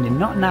pounding.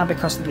 Not now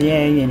because the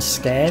alien's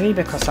scary,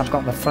 because I've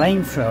got the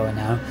flamethrower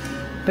now,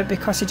 but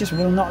because he just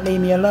will not leave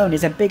me alone.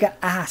 He's a bigger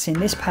ass in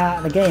this part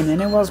of the game than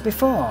he was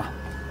before.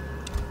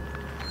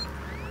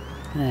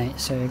 Right,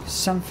 so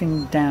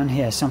something down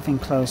here, something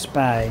close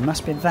by.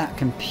 Must be that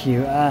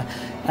computer.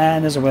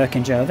 And there's a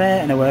working Joe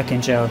there and a working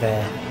Joe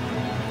there.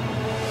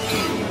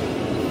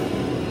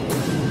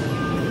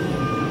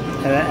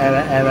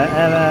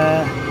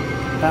 Error.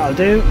 That'll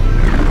do.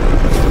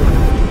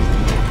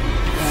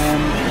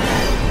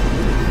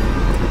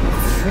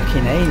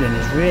 Freaking alien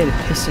is really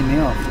pissing me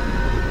off.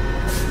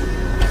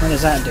 What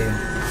does that do?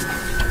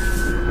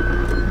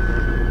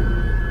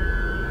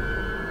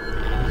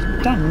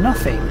 It's done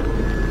nothing.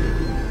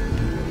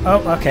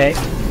 Oh, okay.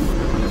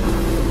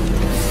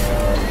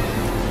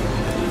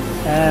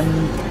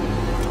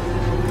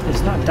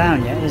 He's not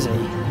down yet, is he?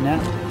 No.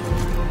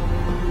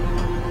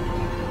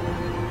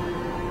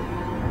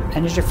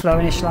 Energy flow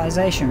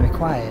initialization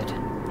required.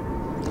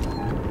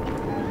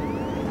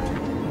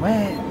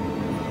 Where?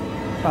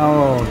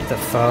 Oh, the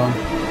phone.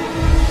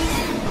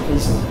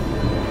 He's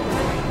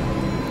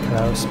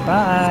close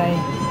by.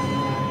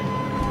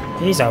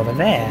 He's over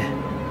there.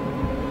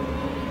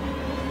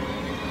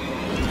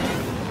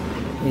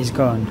 He's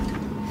gone.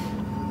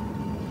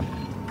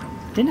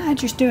 Didn't I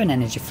just do an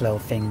energy flow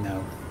thing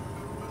though?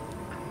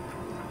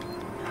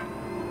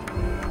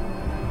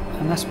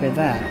 Must be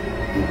that.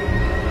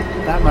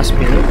 That must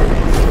be it.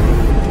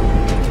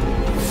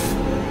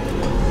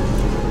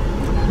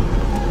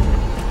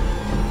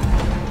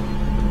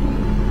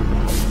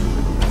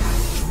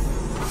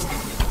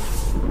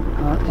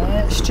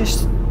 Let's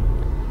just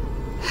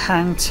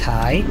hang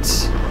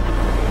tight.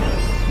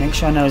 Make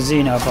sure no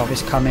Xenobob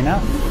is coming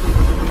up.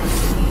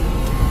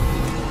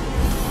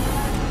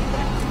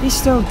 He's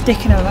still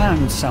dicking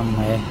around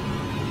somewhere.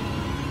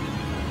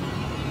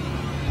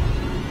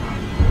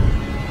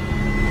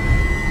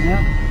 Yep.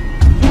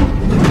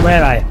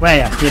 Where are you?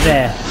 Where are you? You're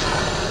there.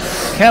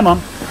 Come on.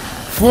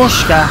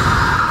 Fushka.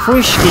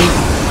 Fushki.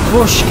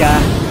 Fushka.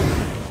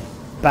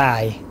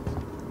 Bye.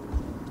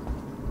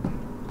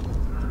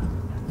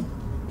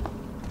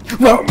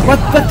 Whoa,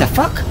 what the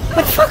fuck?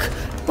 What the fuck?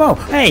 Whoa,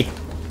 hey!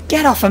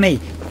 Get off of me!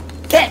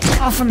 Get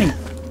off of me!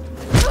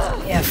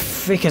 Yeah,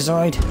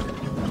 freakazoid.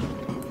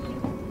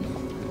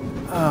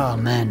 Oh,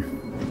 man.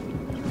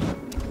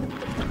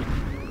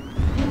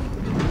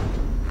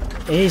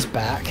 He's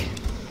back.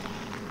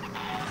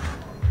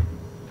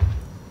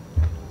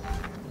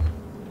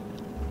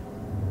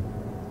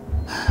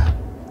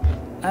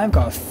 I've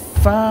got a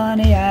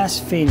funny ass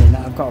feeling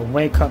that I've got to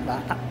wake up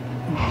that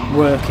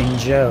working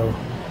Joe.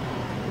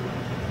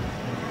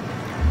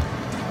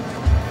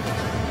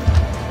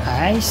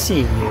 I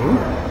see you.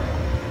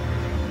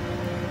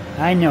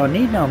 I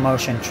need no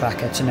motion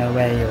tracker to know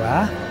where you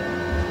are.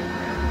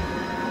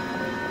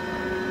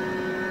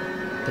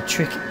 The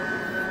trick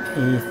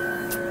is...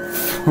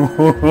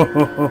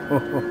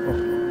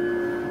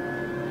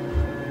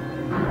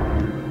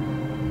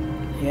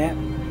 Yeah.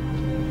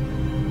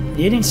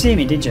 You didn't see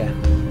me, did you?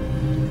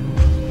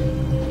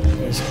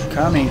 He's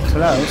coming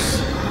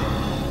close.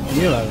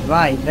 You are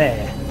right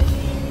there.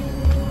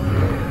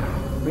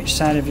 Which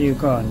side have you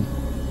gone?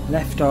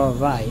 Left or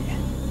right?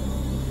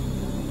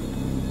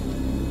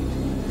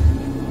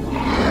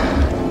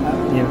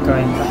 Oh, you're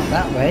going back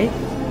that way.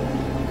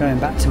 Going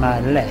back to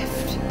my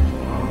left.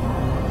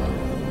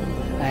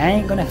 I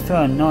ain't gonna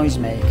throw a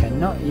noisemaker,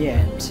 not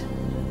yet.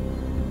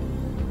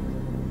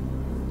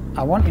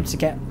 I want him to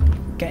get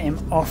him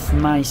off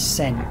my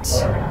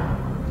scent.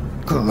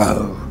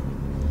 Grow.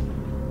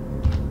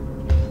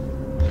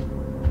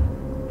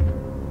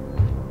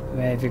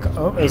 Where have you got?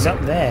 Oh, he's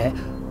up there.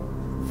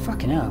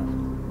 Fucking hell.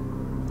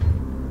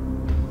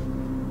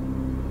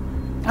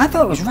 I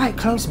thought it was right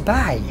close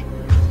by.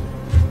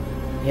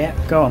 Yeah,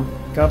 go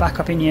on. Go back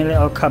up in your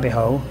little cubby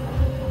hole.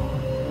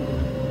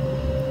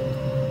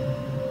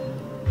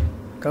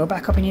 Go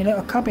back up in your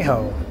little cubby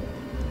hole.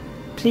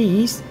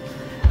 Please.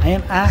 I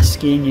am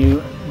asking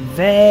you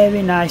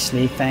very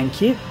nicely,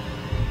 thank you.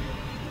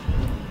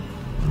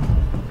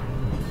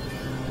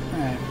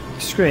 Alright,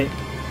 screw it.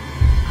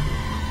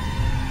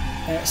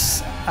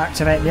 Let's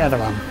activate the other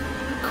one.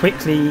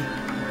 Quickly.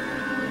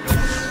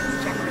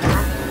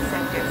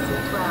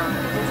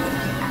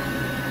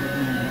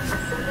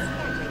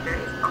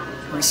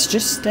 Let's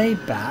just stay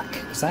back,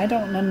 because I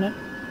don't know.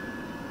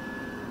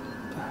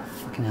 Oh,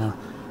 fucking hell.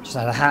 Just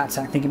had a heart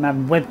attack thinking my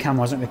webcam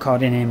wasn't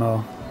recording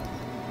anymore.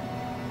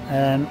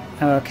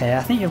 Okay,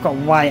 I think you've got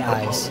white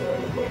eyes.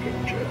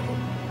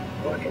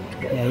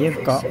 Yeah,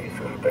 you've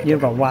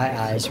got white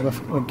eyes.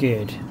 We're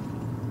good.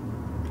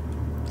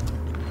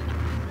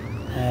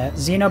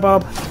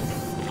 Xenobob?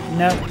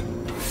 No.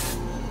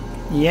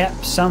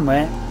 Yep,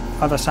 somewhere.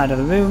 Other side of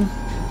the room.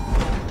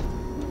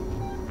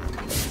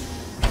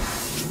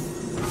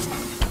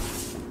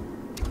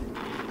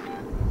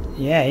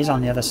 Yeah, he's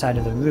on the other side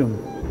of the room.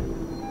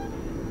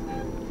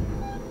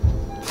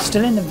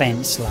 Still in the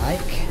vents,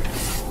 like.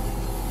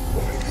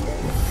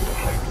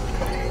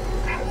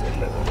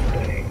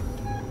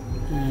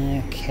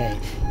 Okay.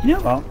 You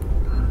know what?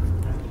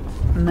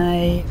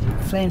 My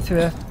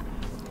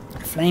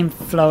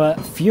flamethrower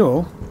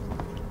fuel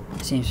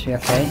seems to be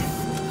okay.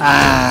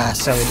 Ah,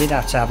 so we did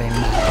have to have him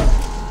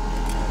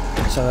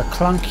now. So a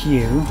clunk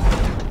you.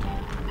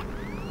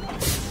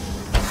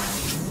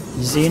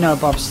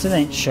 Xenobob still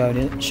ain't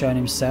shown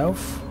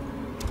himself.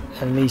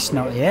 At least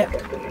not yet.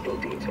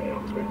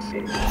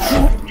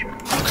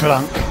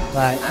 Clunk.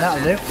 Right,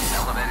 that'll do.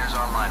 Elevators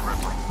online,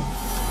 Ripley.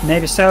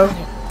 Maybe so,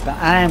 but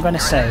I am going to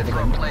save For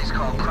a again. place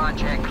called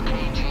Project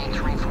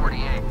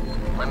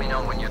KG-348. Let me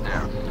know when you're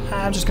there.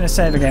 I'm just going to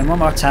save again one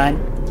more time.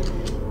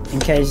 In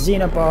case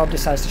Xenobob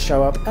decides to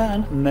show up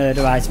and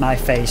murderize my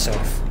face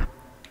off.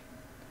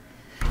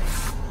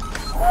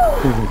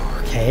 Ooh,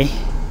 okay.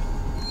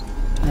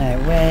 Right,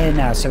 where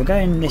now? So we're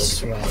going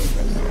this way.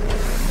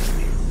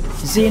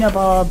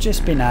 Xenobob,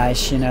 just be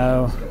nice, you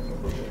know.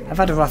 I've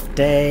had a rough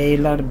day, a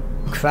lot of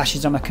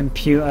crashes on my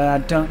computer. I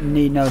don't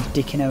need no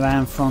dicking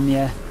around from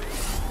you.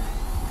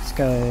 Let's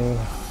go.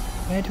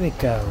 Where do we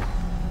go?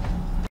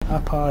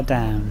 Up or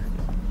down?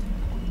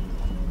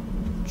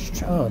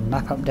 Oh,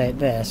 map update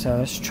there. So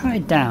let's try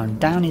down.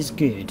 Down is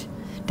good.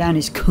 Down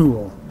is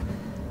cool.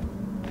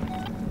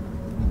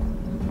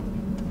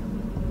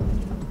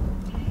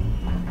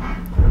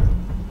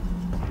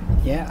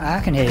 Yeah, I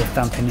can hear you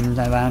thumping him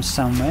around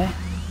somewhere.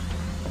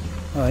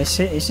 Oh, this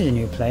is a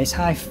new place.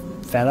 Hi,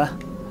 fella.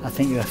 I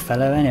think you're a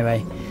fella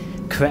anyway.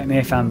 correct me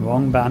if I'm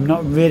wrong, but I'm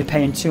not really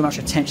paying too much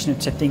attention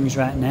to things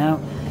right now.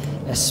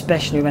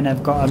 Especially when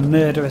I've got a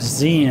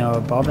murderous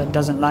Xenobob that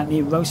doesn't like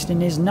me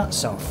roasting his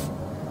nuts off.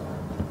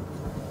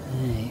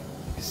 Right.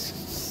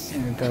 So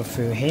we go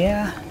through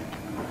here.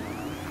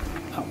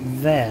 Up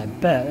there,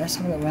 but let's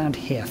have a look around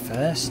here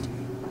first.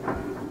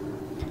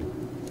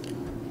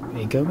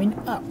 We're going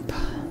up.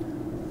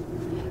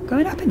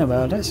 Going up in the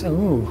world. That's,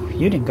 oh,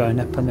 you didn't go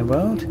up in the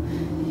world.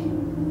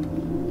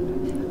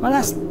 Well,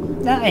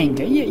 that ain't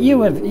good.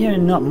 You're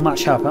not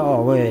much help at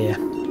all, were you?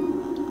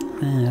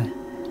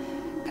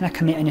 Can I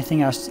commit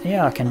anything else?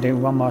 Yeah, I can do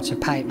one more to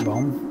pipe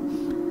bomb.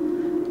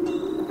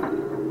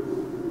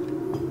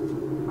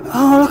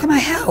 Oh, look at my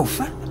health!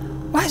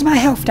 Why is my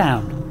health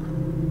down?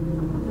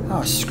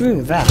 Oh,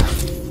 screw that.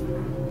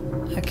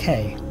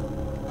 Okay.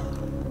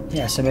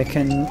 Yeah, so we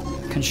can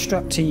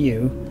construct to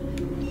you.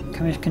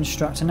 Can we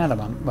construct another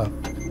one? Well,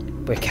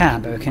 we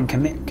can't, but we can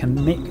commit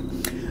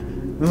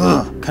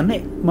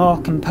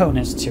more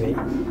components to it.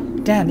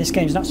 Damn, this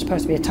game's not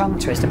supposed to be a tongue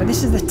twister, but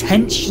this is the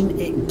tension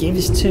it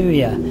gives to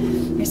you.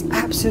 It's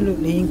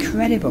absolutely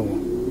incredible.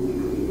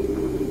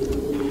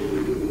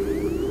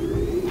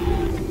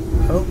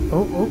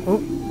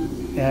 Oh.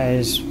 Yeah,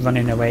 he's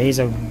running away. He's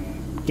a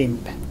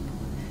gimp.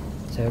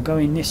 So we're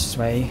going this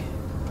way.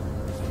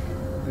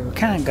 But we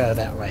can't go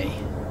that way.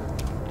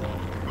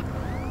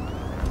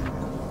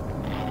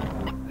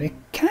 We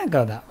can't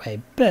go that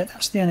way, but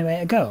that's the only way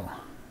to go.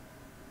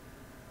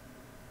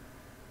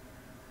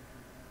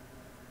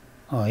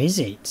 Or is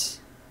it?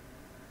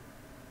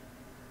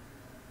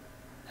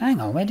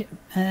 Hang on, where did...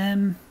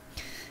 so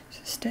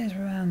it stays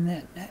around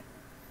there.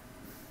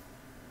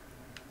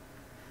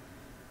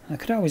 I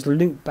could always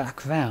loop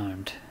back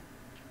round.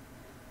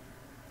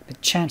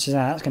 But chances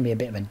are that's going to be a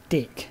bit of a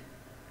dick.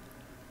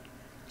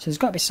 So there's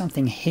got to be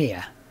something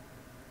here.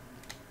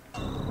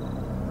 Got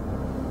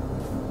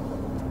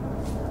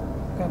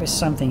to be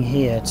something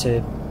here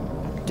to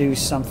do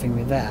something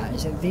with that.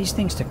 Is it these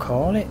things to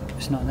call it?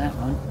 It's not that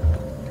one.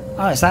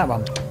 Oh, it's that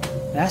one.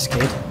 That's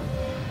good.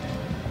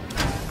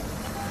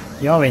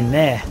 You're in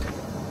there.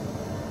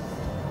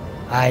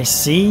 I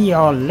see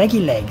your leggy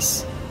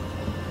legs.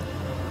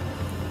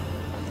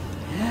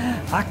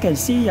 I can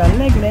see your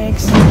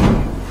legs.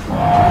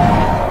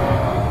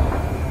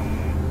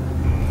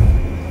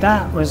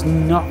 That was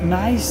not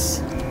nice.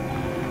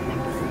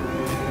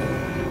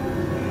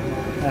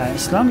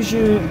 As long as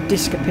you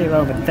disappear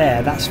over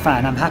there, that's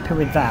fine. I'm happy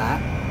with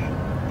that.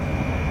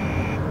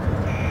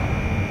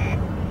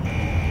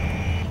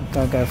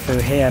 Gotta go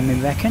through here, me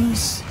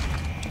reckons.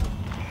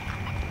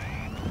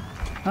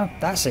 Oh,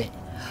 that's it.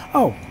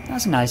 Oh,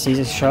 that's a nice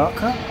easy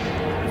shortcut.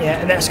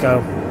 Yeah, let's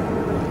go.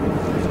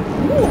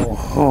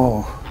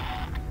 Oh.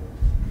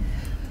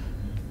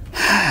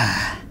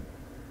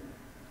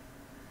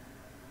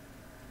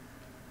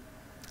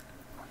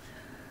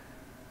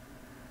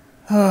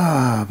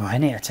 Oh boy, I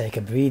need to take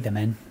a breather,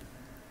 man.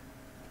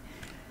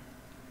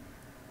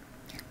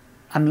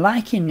 I'm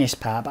liking this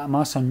part, but I'm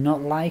also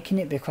not liking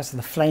it because of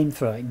the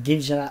flamethrower. It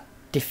gives you that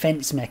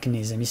defense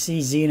mechanism. You see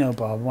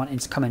Xenobob wanting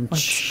to come and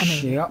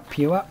chop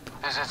you up.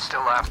 Is it still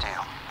after you?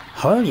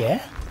 Oh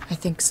yeah. I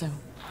think so.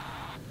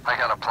 I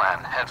got a plan.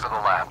 Head for the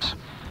labs.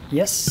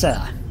 Yes,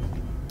 sir.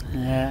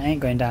 I ain't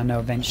going down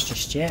no vents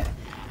just yet.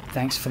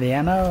 Thanks for the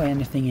ammo.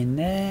 Anything in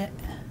there?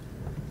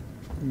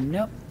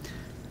 Nope.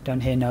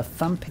 Don't hear no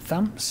thumpy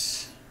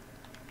thumps.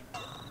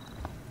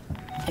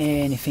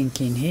 Anything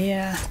in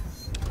here?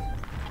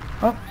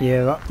 Oh,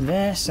 you're up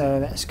there, so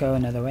let's go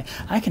another way.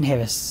 I can hear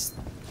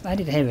I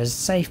did hear a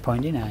save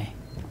point, didn't I?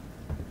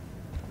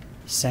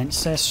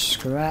 Sensor,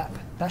 scrap.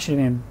 That should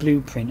have been a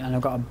blueprint, and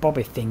I've got a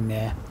bobby thing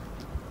there.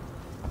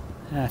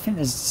 I think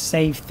there's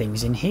save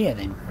things in here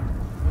then.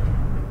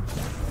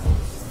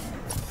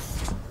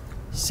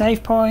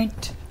 Save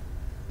point!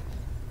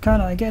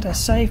 Can't I get a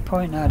save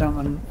point? No, I don't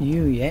want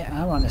you yet.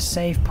 I want a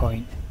save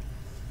point.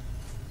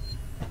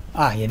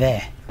 Ah, you're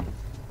there.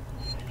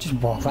 Just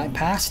walk right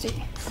past it.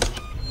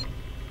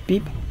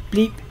 Beep,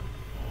 bleep,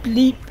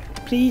 bleep,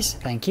 please.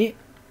 Thank you.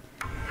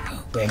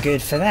 We're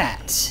good for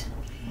that.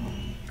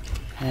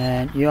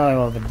 And you're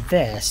over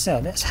there, so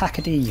let's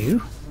hackady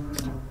you.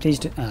 Please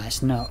do. Ah,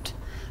 it's not.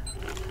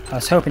 I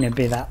was hoping it'd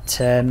be that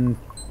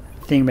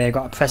thing where you've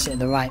got to press it at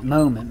the right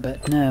moment,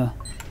 but no.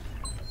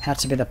 Had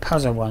to be the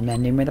puzzle one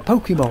ending with a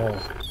Pokeball.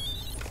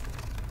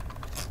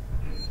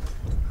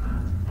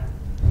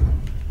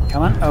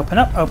 Come on, open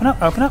up, open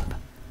up, open up.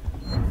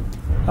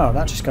 Oh,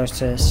 that just goes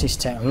to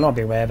Systech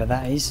Lobby, wherever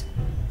that is.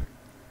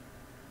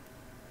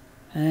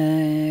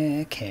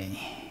 Okay.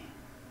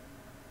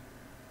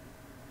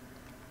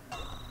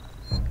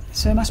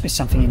 So there must be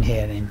something in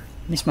here then.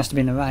 This must have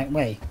been the right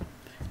way.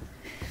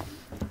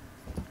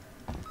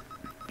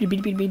 Bleep,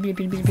 bleep, bleep, bleep,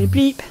 bleep, bleep, bleep,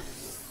 bleep.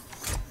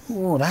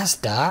 Oh, that's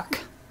dark.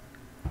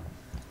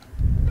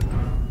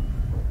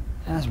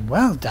 That's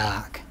well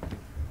dark.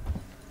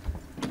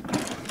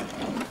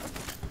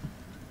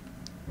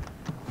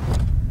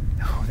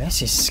 Oh,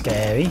 this is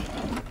scary.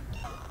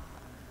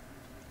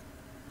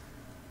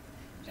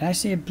 Did I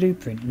see a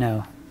blueprint?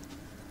 No.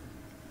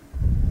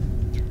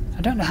 I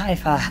I don't know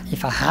if I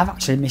have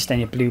actually missed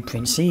any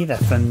blueprints either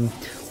from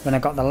when I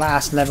got the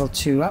last level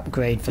 2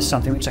 upgrade for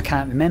something which I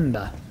can't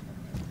remember.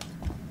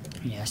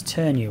 Yes,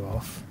 turn you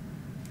off.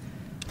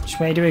 Which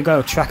way do we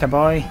go, tracker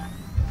boy?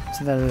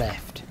 To the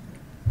left.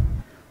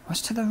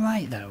 What's to the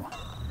right though?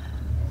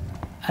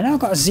 I know I've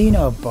got a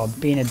Xenobob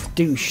being a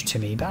douche to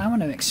me, but I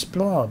want to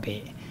explore a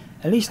bit.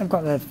 At least I've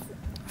got the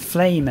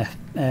flamer,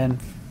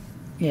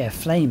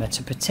 flamer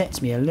to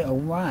protect me a little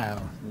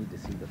while. Need to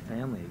see the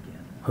family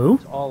again. Who?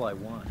 That's all I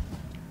want.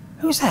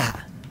 Who's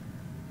that?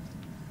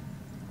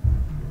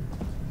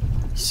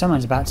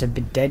 Someone's about to be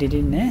deaded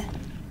in there.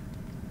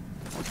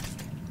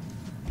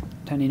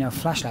 Don't need no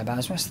flashlight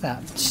bars. What's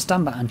that?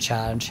 Stun button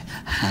charge.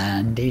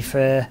 Handy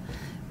for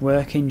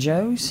working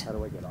Joes. How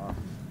do I get off?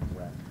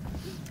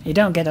 You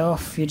don't get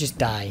off, you just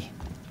die.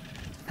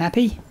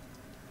 Happy?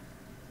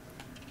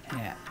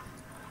 Yeah.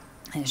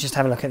 Let's just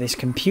have a look at this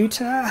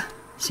computer.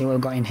 See what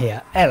we've got in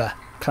here. Error.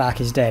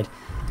 Clark is dead.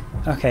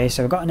 Okay,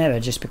 so we've got an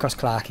error just because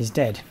Clark is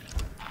dead.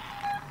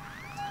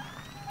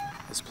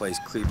 This place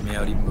creeped me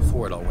out even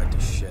before it all went to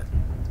shit.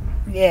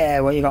 Yeah,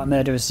 well, you got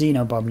murderous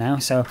Xenobob now,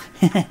 so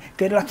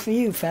good luck for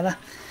you, fella.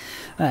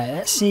 Right,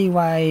 let's see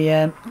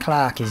why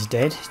Clark is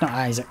dead. It's not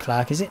Isaac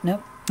Clark, is it?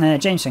 No.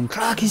 Jameson,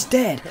 Clark is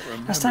dead.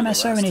 Last time I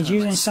saw him, he's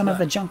using some of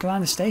the junk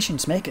around the station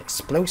to make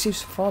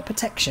explosives for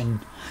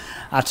protection.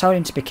 I told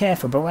him to be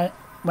careful, but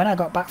when I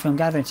got back from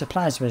gathering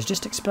supplies, there was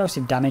just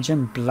explosive damage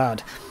and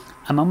blood.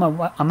 I'm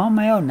on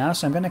my own now,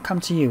 so I'm going to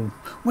come to you.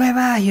 Where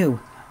are you?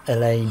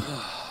 Elaine.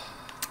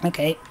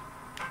 Okay.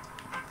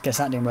 Guess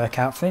that didn't work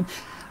out for him.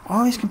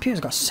 Oh, his computer's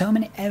got so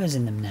many errors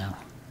in them now.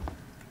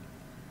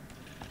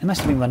 It must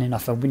have been running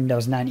off of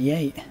Windows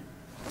 98.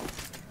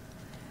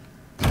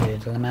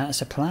 Little amount of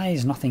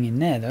supplies, nothing in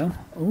there though.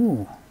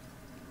 Ooh.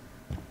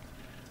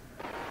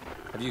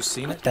 Have you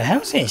seen it? What the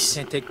hell's this?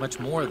 Can't take much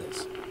more of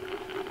this.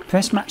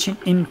 Press matching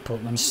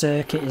input when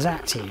circuit is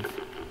active.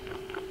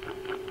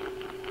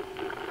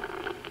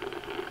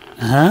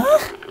 Huh?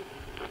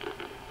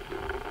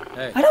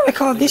 Hey, I don't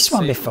recall think this it's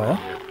one safe before. around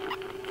here.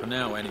 For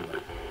now, anyway.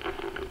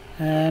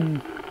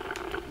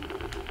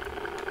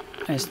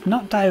 It's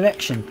not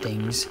direction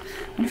things. I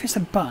wonder if it's the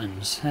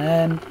buttons.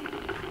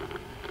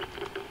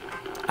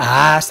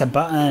 It's the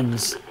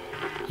buttons.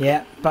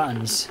 Yeah,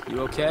 buttons.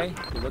 You okay?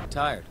 You look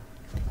tired.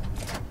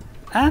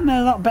 I'm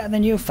a lot better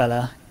than you,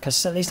 fella,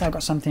 because at least I've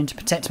got something to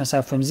protect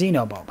myself from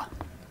Xenobob.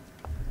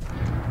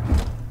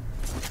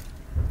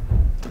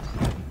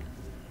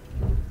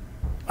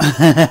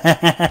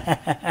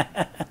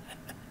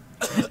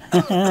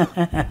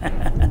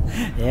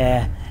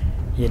 Yeah,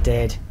 you're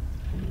dead.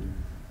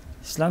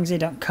 As long as you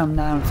don't come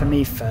down for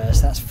me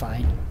first, that's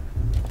fine.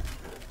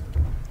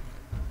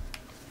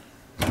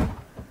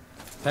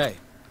 Hey.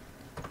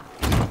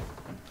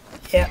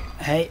 Yep,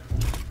 hey.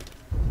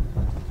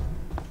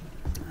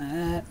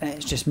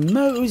 Let's just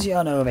mosey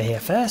on over here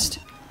first.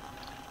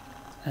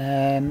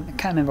 I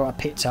can't remember what I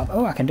picked up.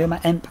 Oh, I can do my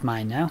EMP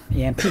mine now.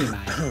 EMP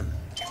mine.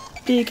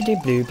 Diggity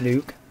blue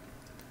bloop.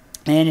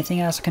 Anything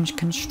else I can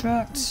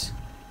construct?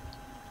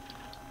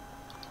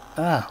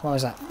 Ah, what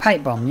was that?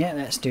 Pipe bomb. Yeah,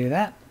 let's do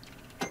that.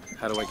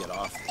 How do I get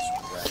off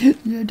this wreck?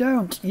 You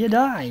don't. You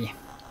die.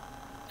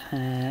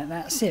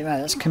 That's it.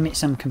 Right, let's commit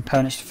some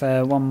components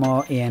for one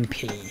more EMP.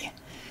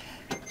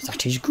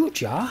 That is good,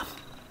 yeah.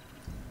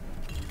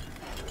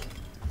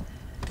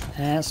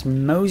 Let's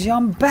mosey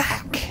on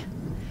back.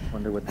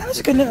 Wonder what That was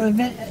a good little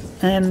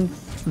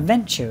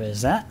venture,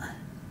 is that?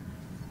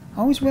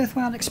 Always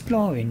worthwhile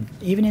exploring,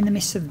 even in the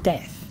midst of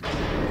death.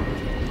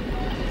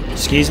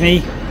 Excuse me?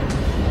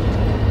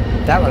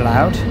 That were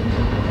loud.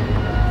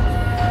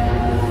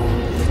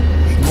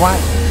 Why?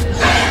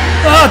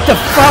 What the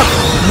fuck?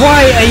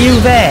 Why are you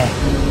there?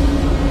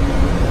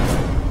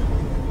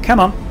 Come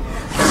on.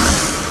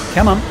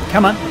 Come on,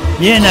 come on.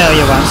 You know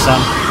you want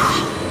some.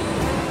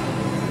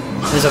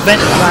 There's a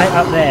vent right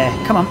up there.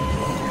 Come on.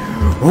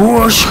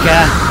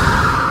 Whooshka.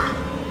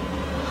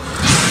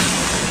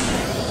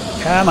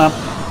 Come on.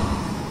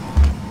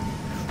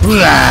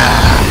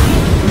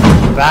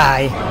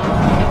 Bye.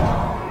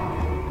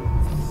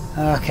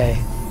 Okay.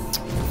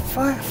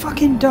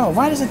 Fucking door.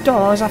 Why does the door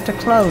always have to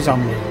close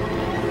on me?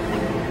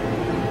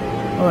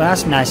 Oh,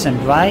 that's nice and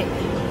bright.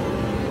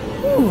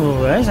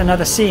 Ooh, there's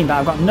another scene, but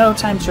I've got no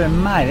time to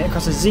admire it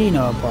because of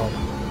Xenobob.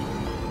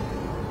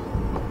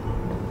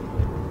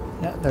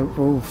 The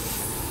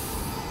roof.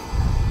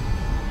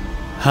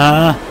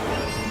 Huh?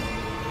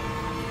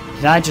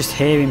 Did I just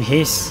hear him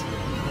hiss?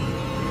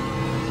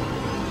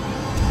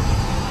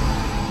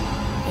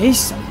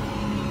 He's...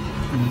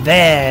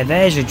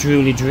 There's your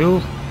drooly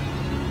drool.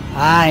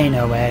 I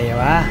know where you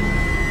are.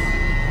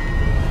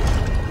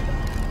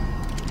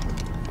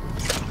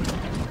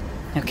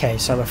 Okay,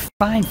 so we're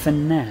fine for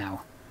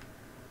now.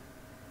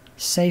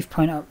 Save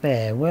point up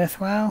there,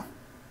 worthwhile?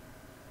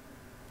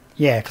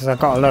 Yeah, because I've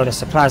got a load of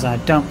supplies and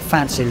I don't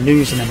fancy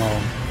losing them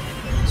all.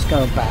 Let's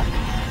go back.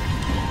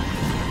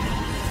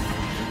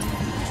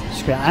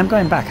 Screw it, I'm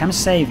going back, I'm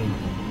saving.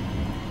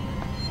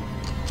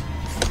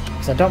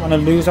 Because I don't want to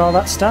lose all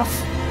that stuff.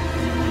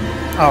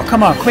 Oh,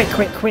 come on, quick,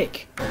 quick,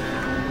 quick.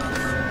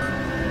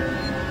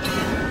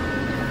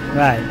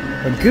 Right,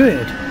 we're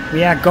good.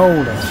 We are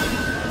golden.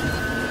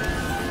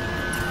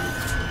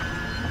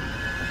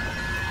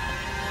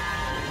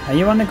 Are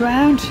you on the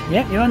ground?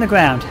 Yep, you're on the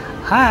ground.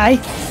 Hi!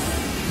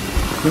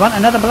 You want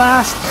another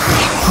blast?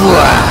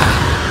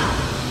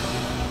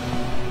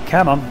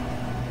 Come on.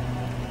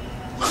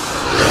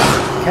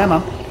 Come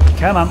on.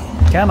 Come on.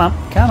 Come on.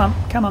 Come on.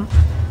 Come on.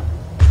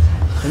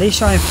 At least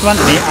you're in front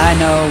of me. I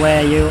know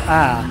where you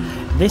are.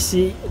 This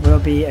will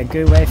be a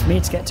good way for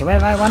me to get to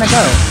where I want to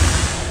go.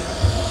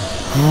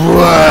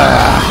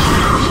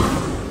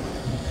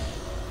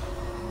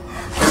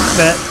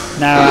 But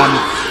now I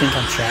think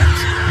I'm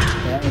trapped.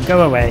 Yeah,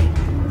 go away.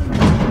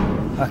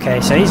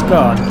 Okay, so he's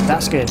gone.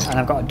 That's good. And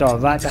I've got a door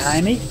right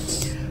behind me.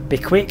 Be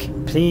quick.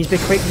 Please be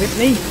quick with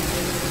me.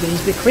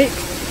 Please be quick.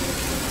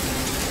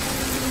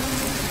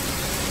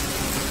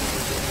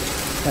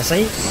 Let's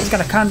see. He's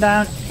going to come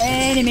down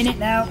any minute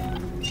now.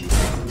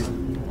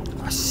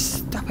 Oh,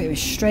 stop it with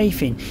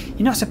strafing.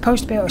 You're not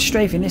supposed to be able to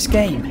strafe in this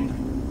game.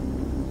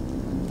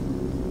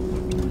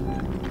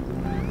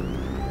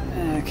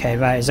 Okay,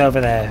 right. It's over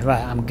there.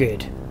 Right, I'm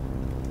good.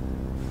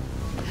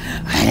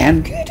 I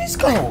am good as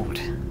gold.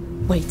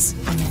 Wait,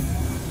 I'm in.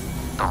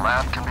 The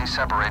lab can be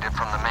separated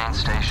from the main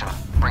station.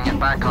 Bring it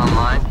back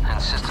online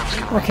and systems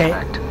can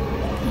reconnect.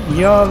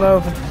 You're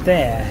over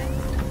there.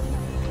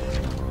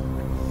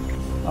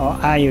 Or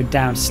are you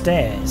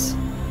downstairs?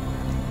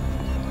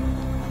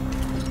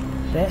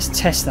 Let's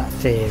test that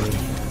theory.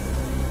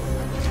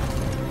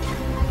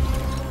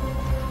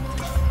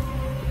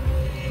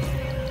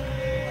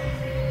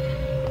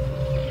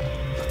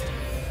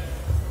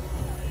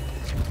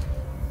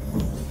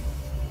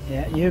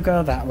 Yeah, you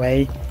go that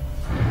way.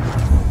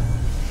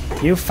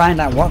 You find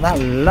out what that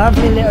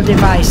lovely little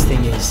device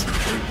thing is.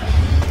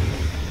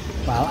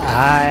 While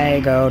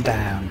I go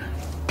down.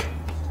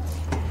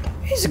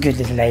 He's a good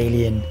little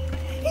alien.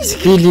 He's a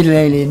good little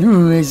alien.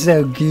 Oh, it's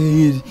so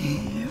good.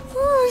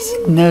 Oh,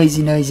 it's a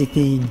noisy, noisy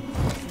thing.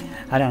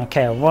 I don't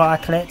care what I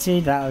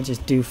collected. That'll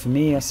just do for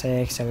me. I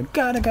say, so we've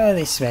got to go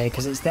this way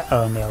because it's the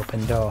only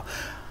open door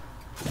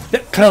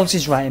that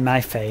closes right in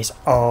my face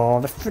all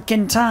the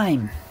freaking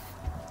time.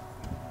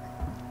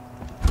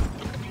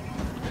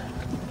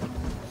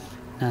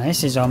 Now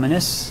this is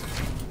ominous.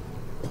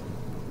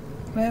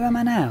 Where am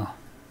I now?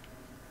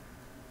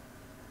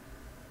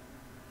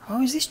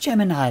 Oh, is this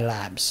Gemini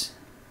Labs?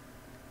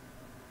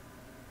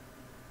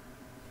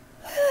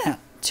 Ah,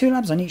 2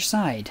 labs on each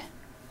side.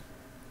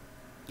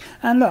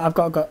 And look, I've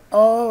got to go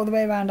all the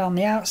way around on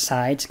the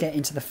outside to get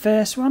into the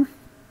first one.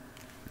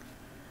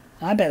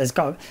 I bet it's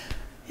going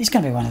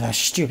to be one of those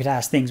stupid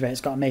ass things where it's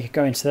got to make it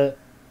go into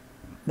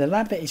the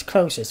lab that is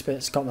closest, but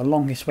it's got the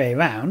longest way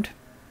around.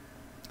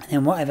 And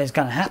then whatever's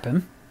going to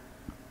happen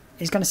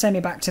is going to send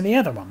me back to the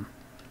other one.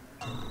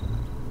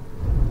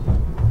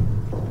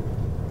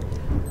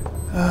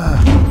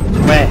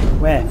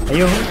 Where? Are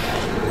you...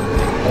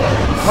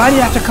 Why do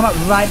you have to come up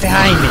right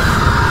behind me?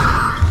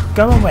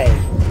 Go away.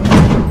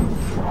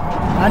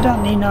 I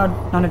don't need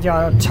none of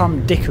your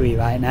Tom Dickery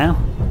right now.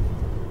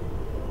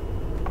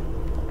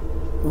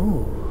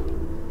 Ooh.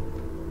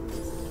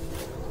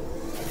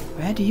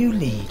 Where do you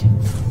lead?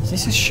 Is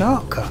this a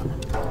shortcut?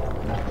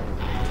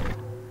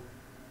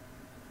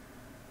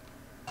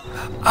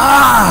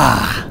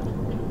 Ah!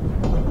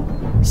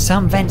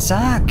 Some vents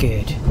are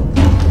good.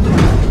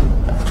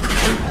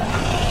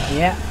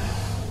 Yeah.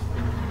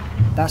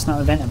 That's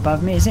not a vent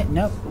above me, is it?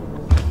 Nope.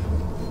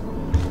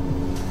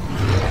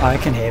 I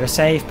can hear a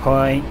save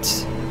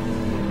point.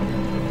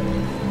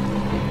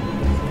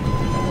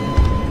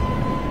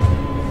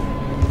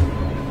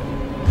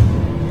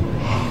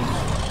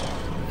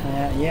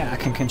 Yeah, I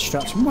can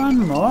construct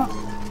one more.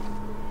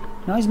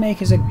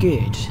 Noisemakers are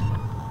good.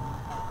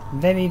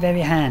 Very,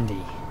 very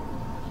handy.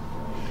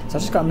 So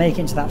I've just got to make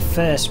it into that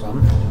first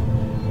one.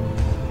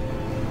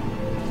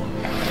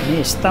 And he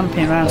is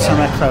thumping around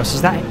somewhere close.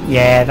 Is that it?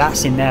 Yeah,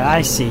 that's in there.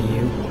 I see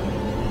you.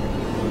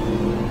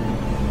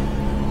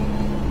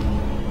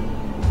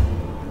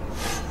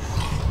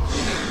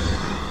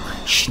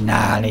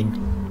 Snarling.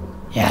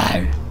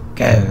 Yeah,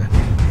 go.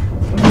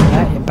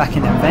 Right, you're back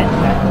in the vent.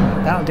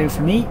 That'll do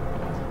for me.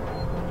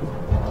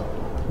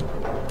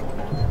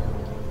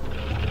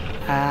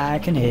 I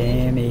can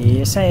hear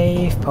me a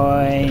save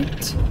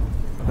point.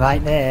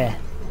 Right there.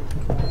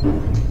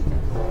 Can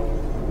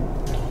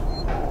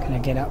I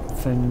get up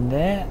from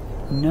there?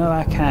 No,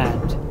 I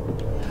can't.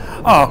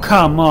 Oh,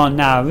 come on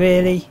now,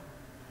 really?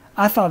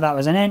 I thought that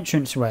was an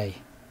entranceway.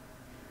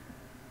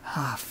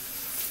 Ah,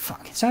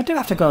 fuck. So I do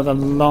have to go the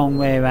long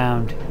way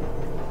around.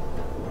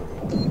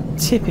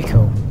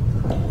 Typical.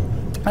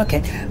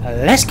 Okay,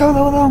 let's go the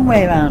long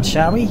way around,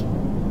 shall we?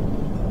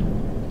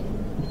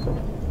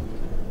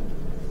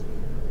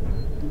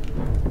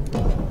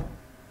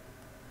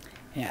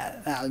 Yeah,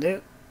 that'll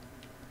do.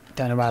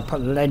 Don't know why I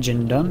put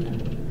legend on.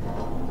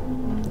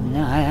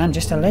 No, I am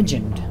just a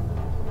legend.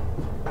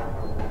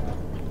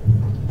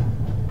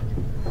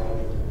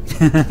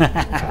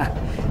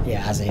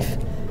 Yeah, as if.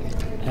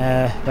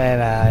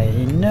 Where are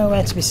you?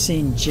 Nowhere to be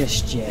seen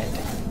just yet.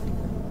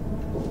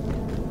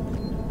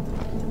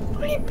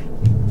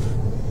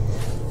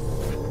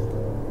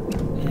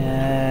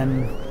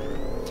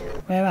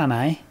 Where am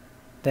I?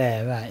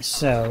 There, right,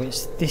 so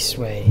it's this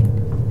way.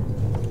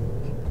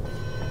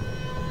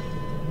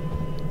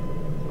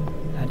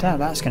 I doubt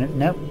that's gonna...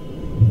 Nope.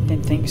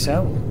 Didn't think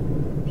so.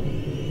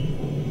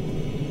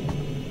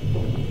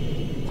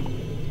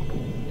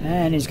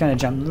 And he's gonna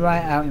jump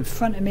right out in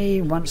front of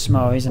me once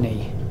more, isn't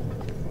he?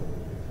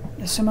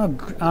 There's some more...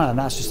 Oh,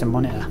 that's just a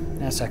monitor.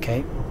 That's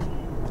okay.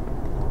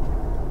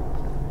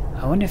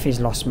 I wonder if he's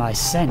lost my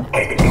scent.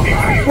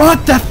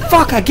 What the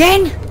fuck,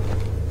 again?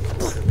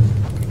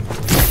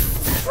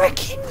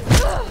 Freaking...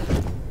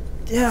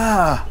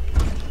 Yeah.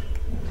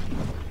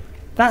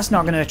 That's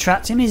not going to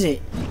attract him, is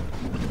it?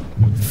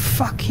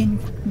 Fucking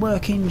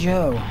working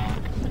Joe.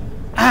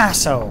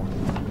 Arsehole.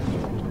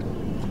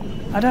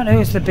 I don't know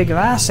who's the bigger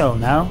arsehole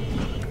now.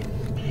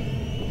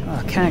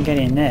 Oh, I can't get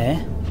in there.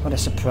 What a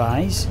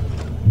surprise.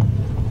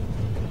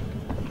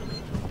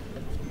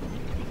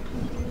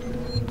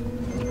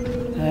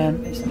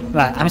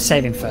 Right, I'm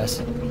saving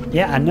first.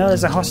 Yeah, I know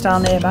there's a hostile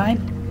nearby.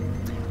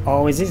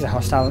 Always is a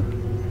hostile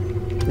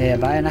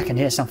nearby, and I can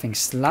hear something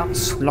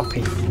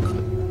sloppy.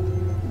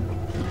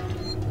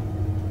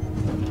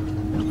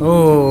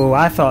 Oh,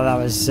 I thought that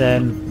was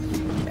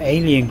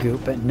alien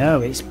goop, but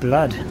no, it's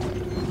blood.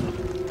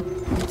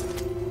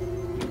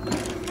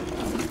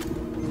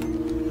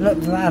 Look,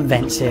 there are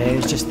vents here,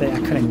 it's just that I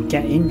couldn't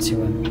get into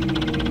them.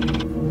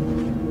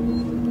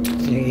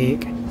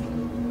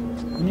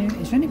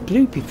 Is there any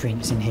bloopy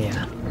prints in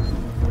here?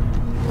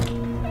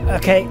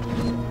 Okay.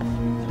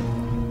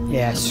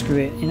 Yeah, screw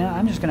it. You know,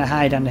 I'm just going to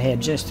hide under here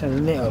just a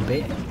little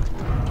bit.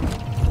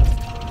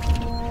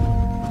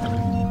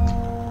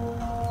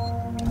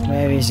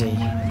 Where is he?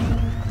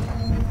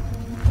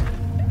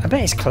 I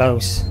bet he's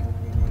close.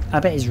 I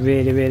bet he's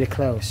really, really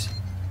close.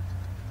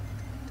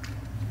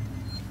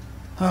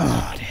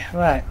 Oh dear.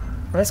 Right.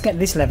 Let's get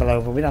this level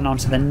over with and on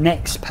to the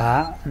next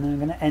part. And then I'm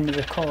going to end the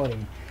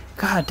recording.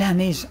 God damn,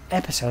 these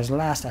episodes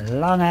last a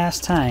long ass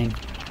time.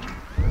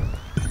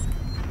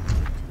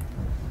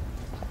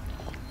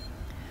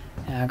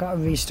 I've got to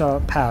restore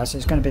power, so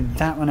it's going to be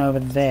that one over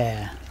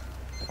there.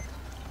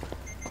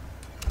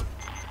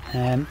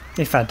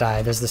 If I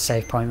die, there's the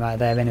save point right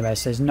there anyway,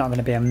 so it's not going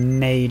to be a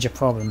major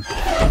problem.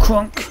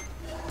 Crunk!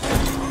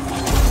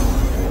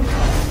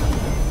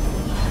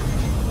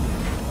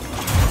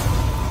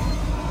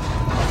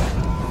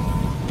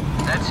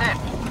 That's it.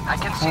 I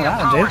can see a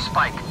power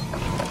spike.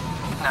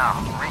 Now,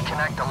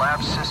 reconnect the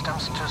lab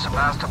systems to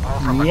Sebastopol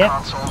from the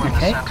console in the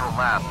central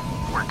lab.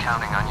 We're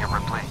counting on you,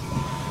 Ripley.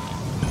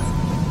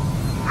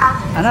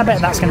 And I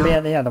bet that's going to be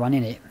at the other one,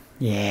 isn't it?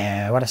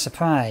 Yeah, what a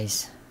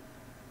surprise.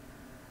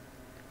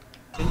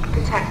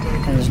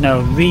 And there's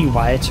no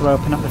rewire to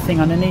open up the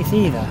thing underneath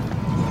either.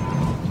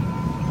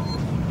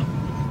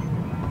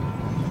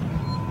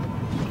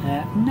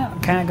 No,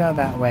 can't go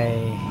that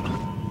way.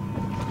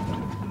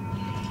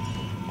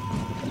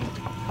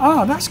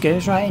 Oh, that's good,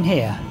 it's right in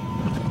here.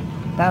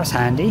 That was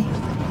handy.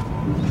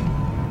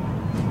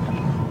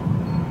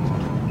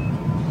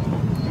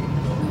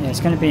 Yeah,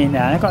 it's going to be in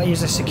there. I've got to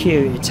use a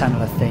security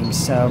tunnel of things,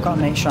 so I've got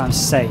to make sure I'm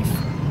safe.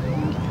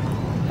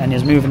 And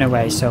he's moving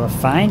away, so we're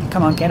fine.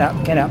 Come on, get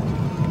up, get up.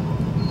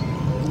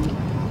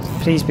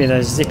 Please be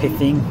the zippy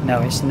thing.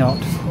 No, it's not.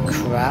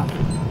 Crap.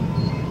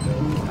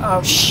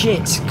 Oh,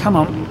 shit. Come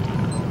on.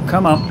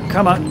 Come on,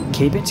 come on.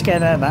 Keep it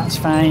together. That's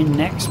fine.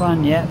 Next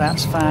one. Yeah,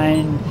 that's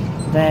fine.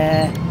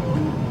 There.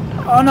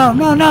 Oh, no,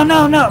 no, no,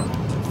 no, no.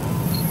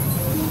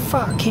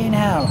 Fucking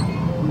hell.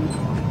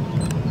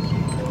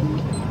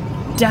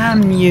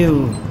 Damn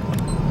you.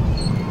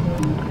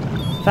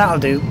 That'll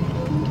do.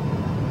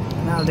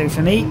 That'll do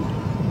for me.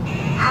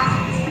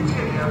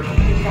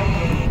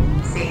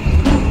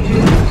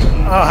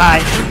 Oh, hi.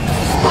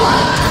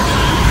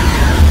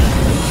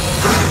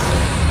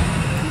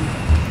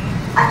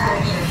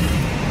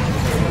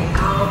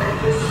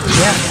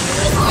 Yeah.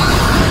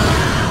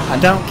 I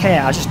don't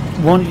care. I just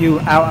want you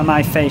out of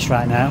my face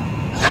right now.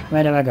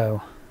 Where do I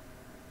go?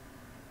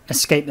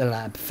 Escape the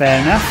lab.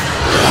 Fair enough.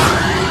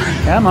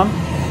 Come on.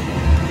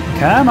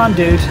 Come on,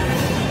 dude.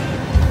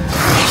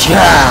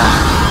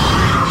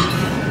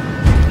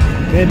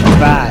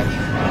 Goodbye.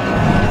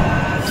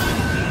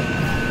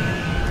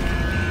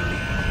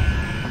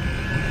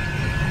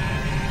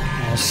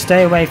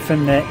 Stay away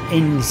from the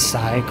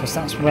inside, because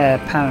that's where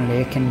apparently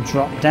it can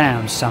drop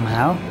down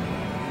somehow.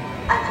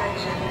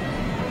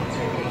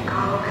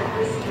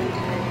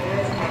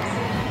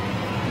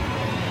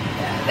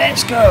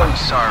 Let's go. I'm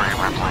sorry,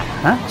 Ripley.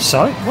 Huh?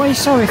 Sorry? What are you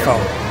sorry for?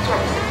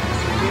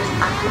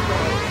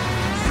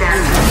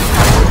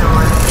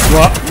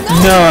 What?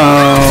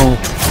 No.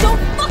 Don't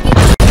fucking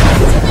to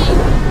me!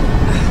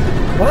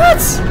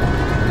 What?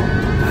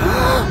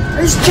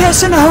 It's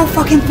jetting the whole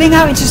fucking thing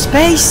out into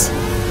space.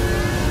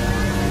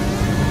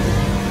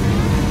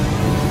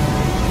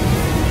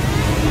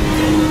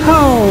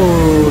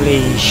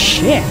 Holy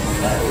shit.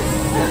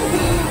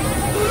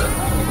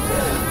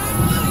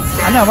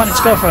 I know I wanted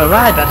to go for a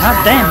ride, but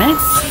hot damn, man.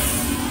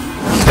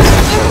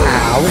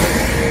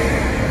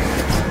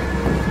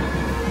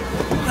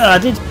 Ow. I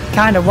did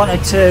kind of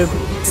wanted to...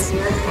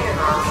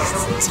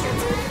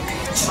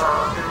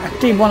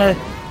 did want to...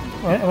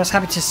 I was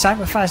happy to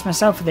sacrifice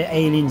myself for the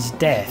alien's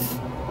death.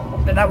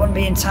 But that wouldn't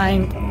be in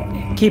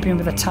time... keeping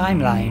with the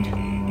timeline.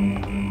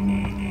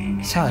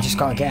 So I just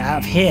got to get out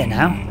of here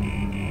now.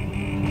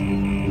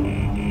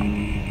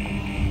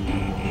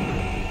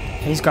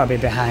 He's got to be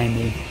behind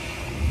me.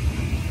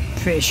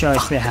 Pretty sure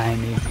he's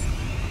behind me.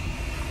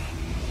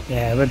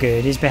 Yeah, we're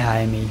good. He's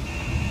behind me.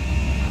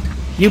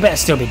 You better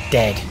still be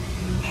dead.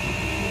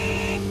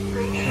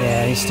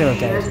 Yeah, he's still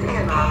dead.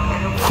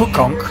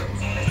 Conk.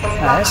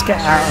 Right, let's get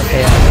out of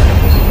here.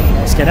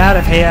 Let's get out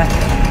of here.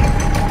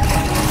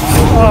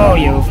 Oh,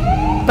 you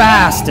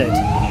bastard.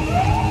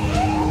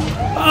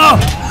 Oh,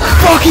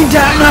 fucking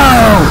damn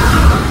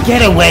no!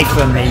 Get away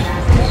from me.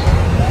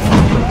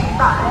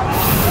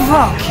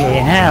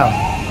 Fucking hell.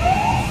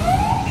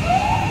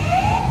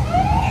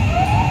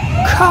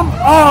 Come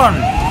on!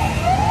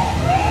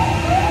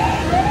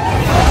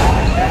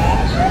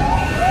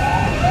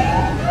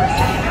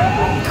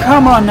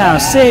 Come on now,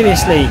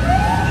 seriously.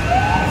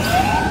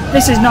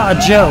 This is not a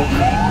joke.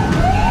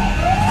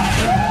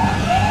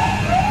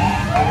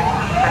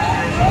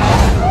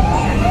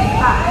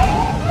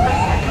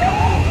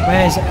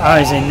 Where is it? Oh,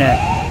 he's in there.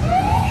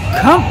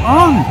 Come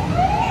on!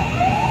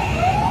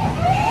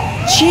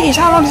 Jeez,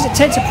 how long does it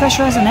take to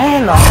pressurize an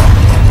airlock?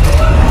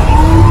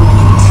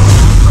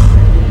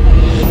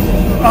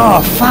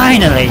 Oh,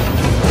 finally!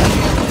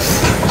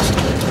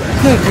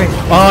 Good grief.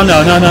 Oh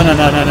no, no, no, no,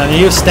 no, no, no,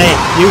 you stay,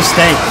 you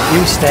stay,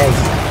 you stay.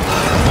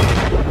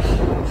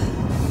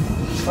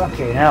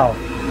 Fucking hell.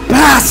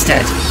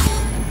 Bastard!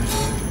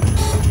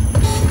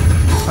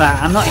 Right,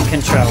 I'm not in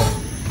control.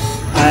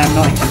 I am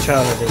not in control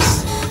of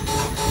this.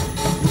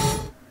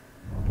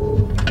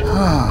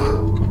 Oh.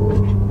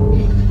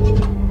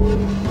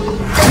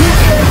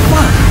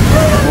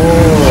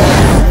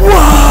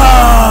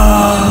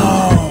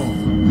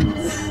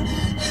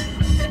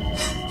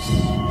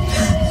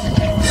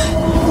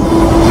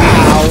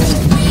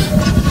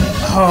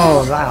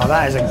 Oh wow,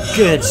 that is a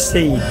good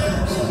scene.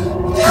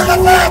 Look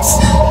at that!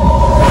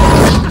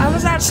 I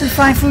was actually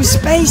flying through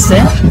space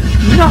then.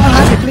 Not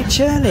allowed to glitch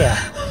earlier.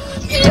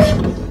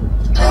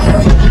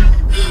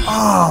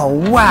 Oh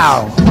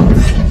wow!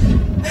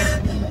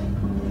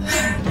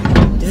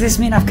 Does this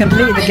mean I've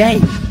completed the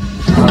game?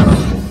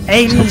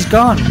 Alien's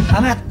gone.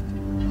 I'm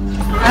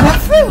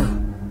through.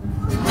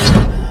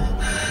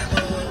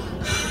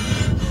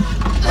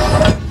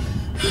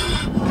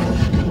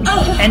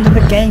 End of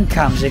the game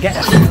comes, you get a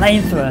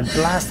flamethrower and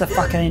blast the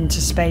fucker into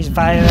space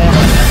via the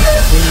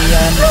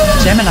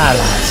Gemini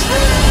lads.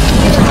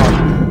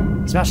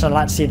 As much as I'd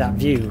like to see that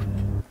view,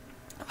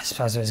 I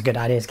suppose it was a good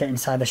idea to get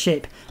inside the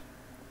ship.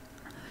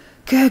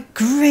 Good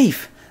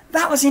grief!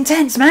 That was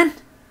intense, man!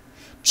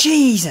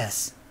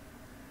 Jesus!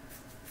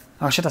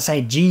 Or should I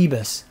say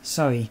Jeebus?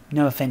 Sorry,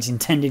 no offence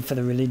intended for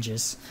the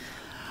religious.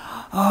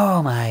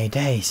 Oh my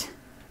days.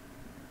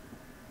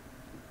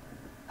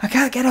 I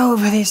can't get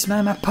over this,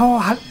 man. My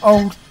poor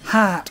old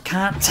heart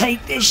can't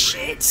take this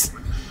shit.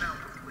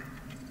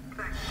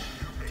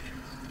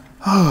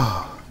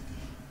 Oh.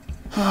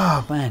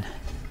 Oh, man.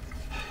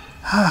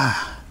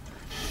 Ah.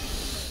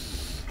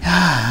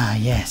 Ah,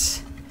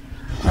 yes.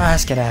 Right,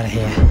 let's get out of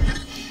here.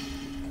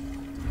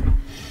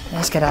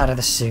 Let's get out of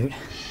the suit.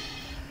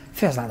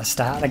 Feels like the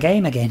start of the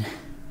game again.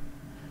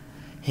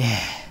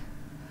 Yeah.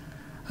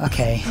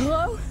 Okay.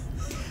 Hello?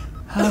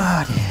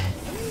 Oh, dear.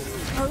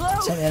 Hello?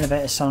 Take the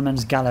elevator to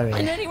Solomon's Gallery.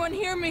 Can anyone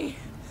hear me?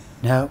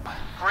 Nope.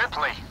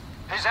 Ripley,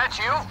 is that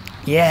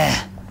you?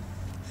 Yeah.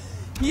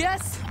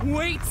 Yes,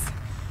 wait.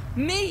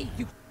 Me,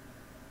 you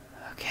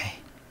Okay.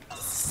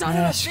 son of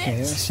a Let's bitch.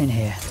 what's in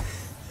here?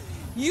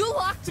 You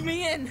locked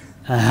me in.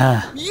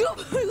 Uh-huh. You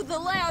blew the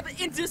lab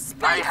into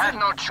space. I had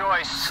no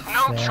choice.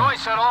 No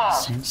choice at all.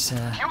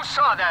 Sensor. You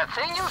saw that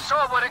thing. You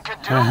saw what it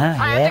could do. Uh-huh,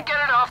 I had yeah. to get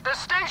it off the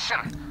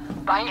station.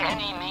 By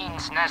any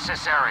means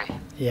necessary.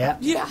 Yeah.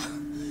 Yeah.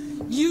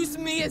 Use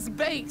me as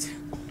bait.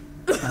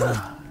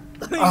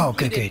 Oh,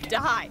 good, good.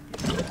 Die.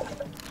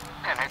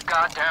 And it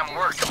goddamn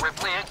worked,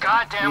 Ripley. It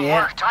goddamn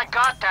worked. I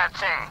got that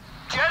thing.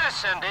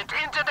 Jettisoned it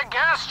into the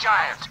gas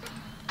giant.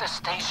 The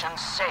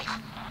station's safe.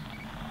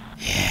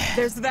 Yeah.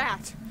 There's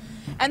that.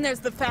 And there's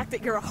the fact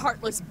that you're a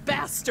heartless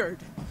bastard.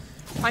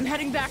 I'm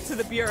heading back to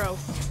the Bureau.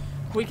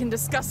 We can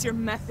discuss your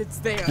methods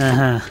there.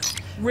 Uh-huh.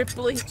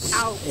 Ripley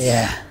out.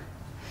 Yeah.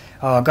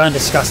 Oh, I'll go and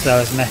discuss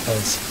those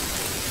methods.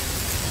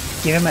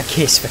 Give him a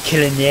kiss for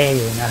killing the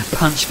alien, a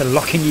punch for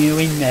locking you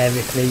in there,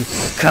 Ripley.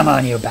 Come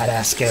on, you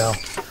badass girl.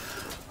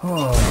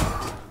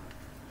 Oh.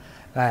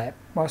 Right,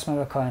 what's my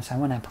recording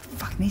time? 1 hour.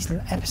 Fuck, these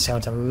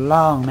episodes are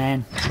long,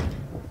 man.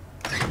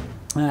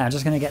 Right, I'm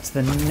just going to get to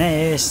the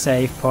nearest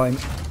save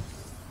point.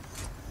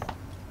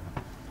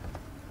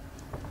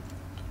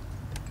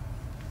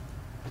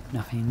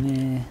 Nothing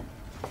there.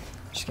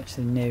 Just get to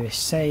the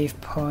nearest save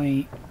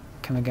point.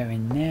 Can we go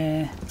in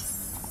there?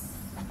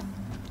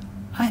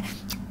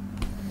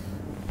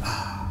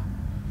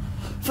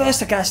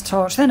 First a gas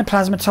torch, then a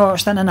plasma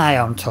torch, then an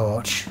ion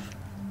torch.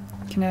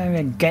 Can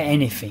I get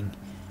anything?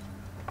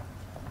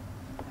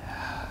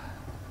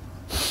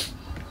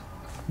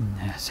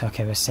 Yes,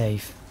 okay, we're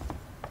safe.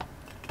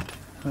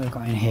 What have we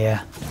got in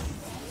here?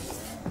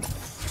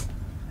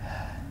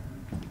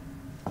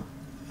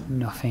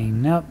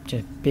 Nothing. Nope.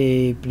 Just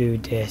big blue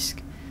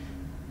disc.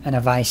 And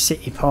a Vice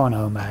City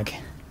porno mag.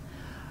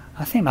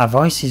 I think my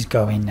voice is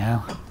going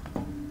now.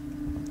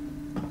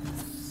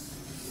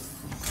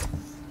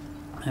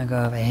 I'll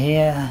go over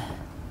here.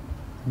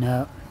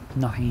 Nope.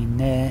 Nothing in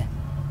there.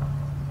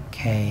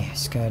 Okay,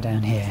 let's go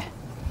down here.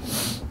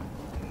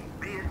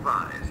 Be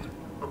advised,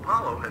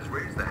 Apollo has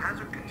raised the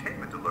hazard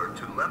containment alert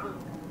to level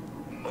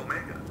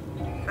Omega.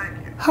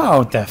 Thank you.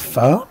 Hold the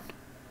phone.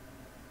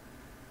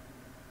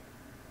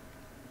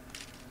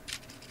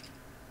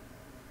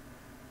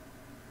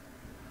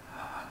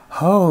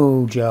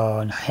 Hold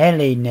on,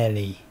 Helly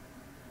Nelly.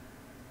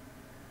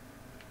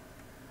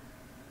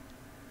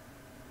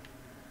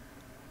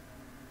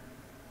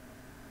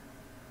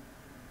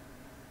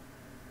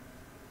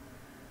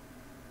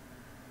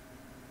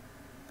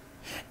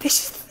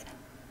 This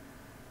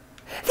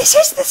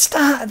is the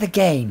start of the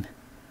game.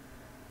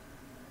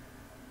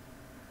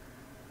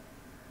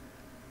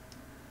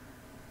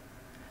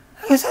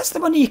 Because that's the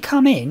one you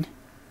come in.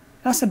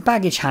 That's the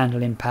baggage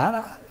handling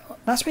part.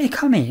 That's where you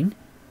come in.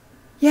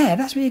 Yeah,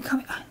 that's where you come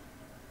in.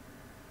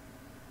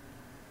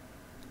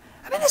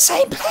 I'm in the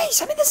same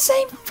place. I'm in the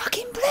same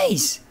fucking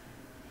place.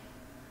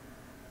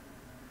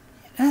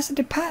 That's the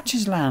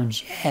departures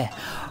lounge. Yeah.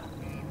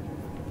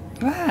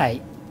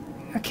 Right.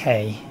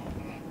 Okay.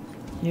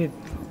 You.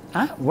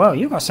 Whoa,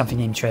 you got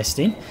something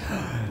interesting.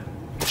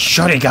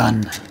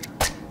 Shotgun.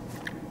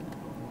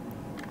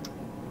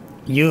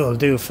 You'll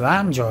do for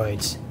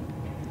androids.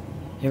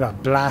 You got a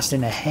blast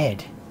in the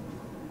head.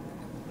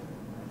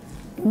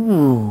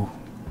 Ooh.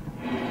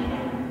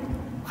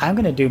 I'm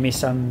gonna do me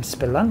some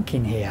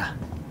spelunking here.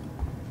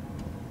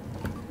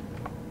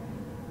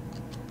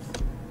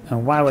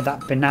 And why would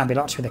that now be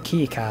locked with a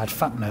key card?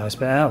 Fuck knows,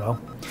 but oh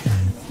well.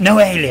 No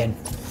alien!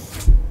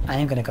 I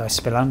am gonna go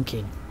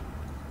spelunking.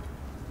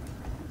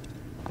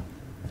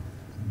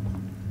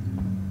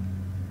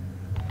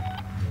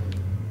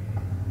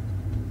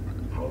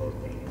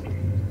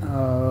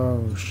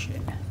 Oh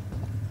shit.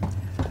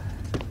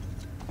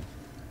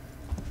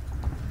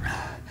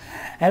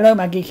 Hello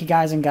my geeky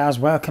guys and gals,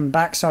 welcome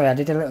back. Sorry I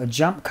did a little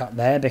jump cut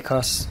there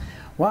because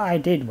what I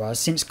did was,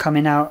 since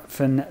coming out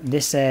from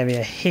this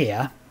area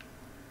here,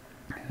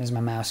 where's my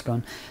mouse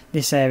gone?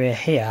 This area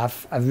here,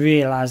 I've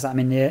realised that I'm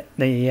in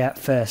the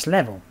first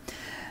level.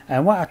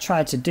 And what I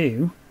tried to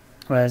do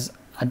was,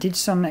 I did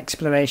some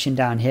exploration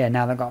down here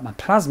now that I've got my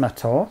plasma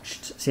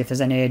torch, to see if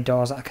there's any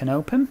doors that I can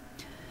open.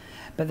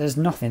 But there's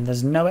nothing,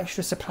 there's no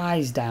extra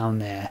supplies down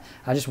there.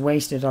 I just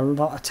wasted a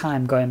lot of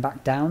time going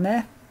back down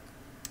there.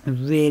 There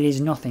really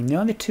is nothing. The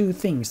only two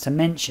things to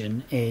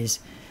mention is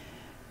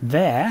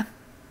there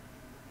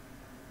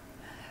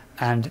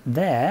and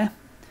there.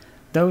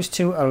 Those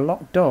two are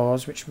locked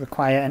doors which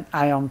require an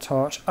ion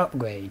torch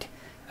upgrade.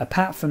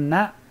 Apart from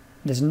that,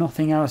 there's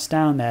nothing else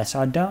down there,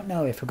 so I don't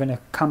know if we're going to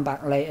come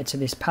back later to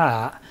this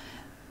part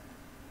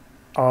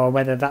or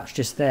whether that's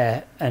just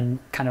there and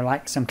kind of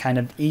like some kind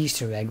of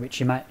Easter egg which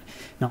you might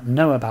not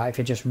know about if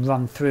you just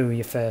run through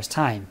your first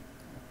time.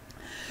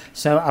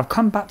 So I've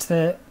come back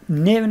to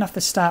near enough the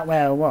start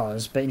where I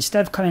was, but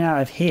instead of coming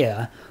out of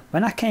here,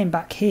 when I came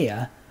back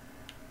here,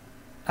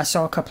 I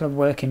saw a couple of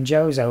working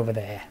Joes over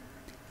there.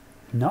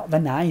 Not the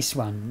nice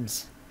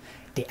ones.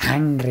 The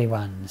angry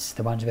ones.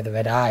 The ones with the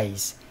red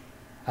eyes.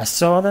 I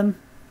saw them.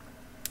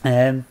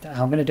 I'm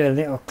going to do a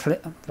little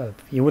clip.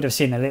 You would have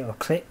seen a little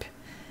clip.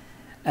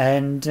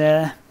 And,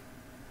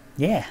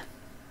 yeah.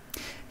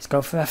 Let's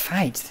go for a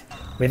fight.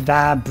 With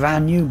our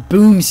brand new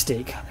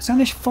boomstick. It's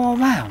only 4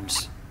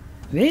 rounds.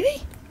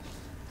 Really?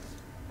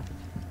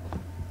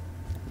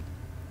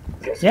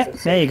 Yep,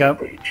 there you go.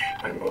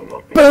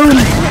 Boom!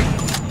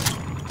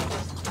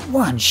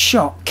 One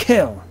shot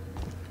kill.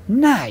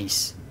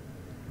 Nice.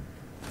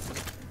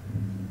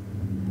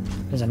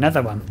 There's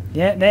another one.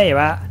 Yeah, there you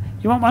are.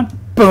 You want one?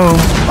 Boom!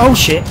 Oh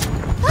shit!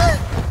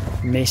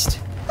 Missed.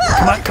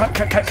 Come on, come.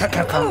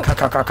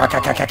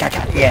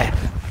 Yeah.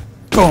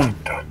 Boom.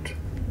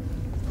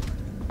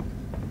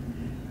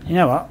 You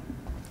know what?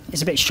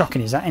 It's a bit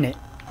shocking, is that, isn't it?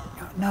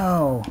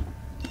 No.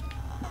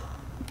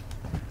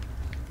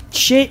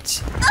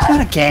 Shit!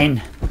 Not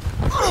again.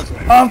 Oh,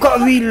 I've got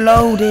to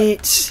reload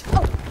it.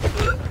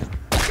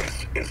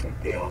 This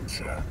isn't the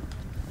answer.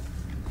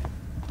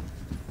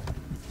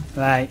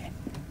 Right.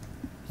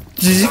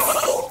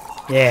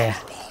 Yeah.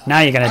 Now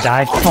you're gonna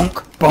die.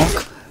 Bonk,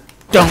 bonk,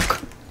 dunk,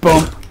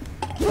 bump,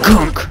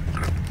 gunk.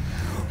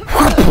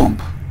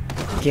 Bump.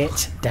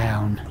 Get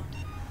down.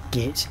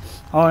 Get.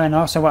 Oh, and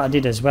also what I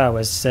did as well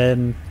was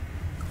the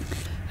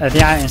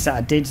items that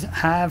I did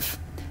have,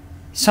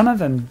 some of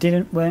them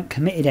weren't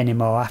committed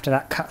anymore after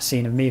that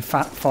cutscene of me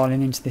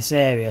falling into this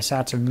area, so I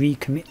had to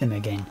recommit them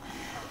again.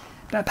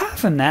 But apart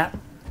from that,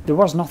 there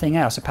was nothing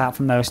else apart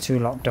from those 2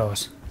 locked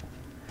doors.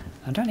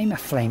 I don't need my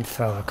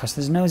flamethrower because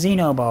there's no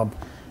Xenobob.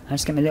 I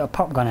just get my little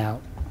pop gun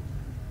out.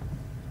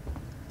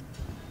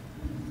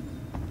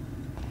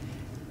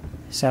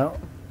 So,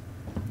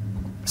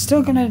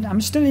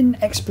 I'm still in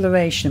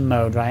exploration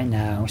mode right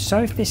now,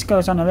 so if this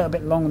goes on a little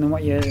bit longer than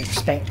what you're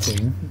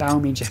expecting, by all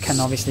means you can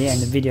obviously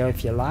end the video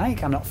if you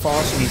like. I'm not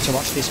forcing you to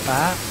watch this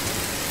part.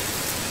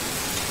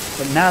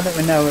 But now that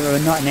we know we're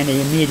not in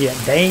any immediate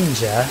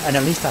danger, and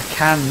at least I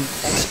can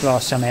explore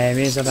some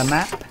areas of the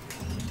map,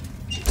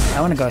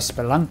 I want to go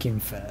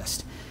spelunking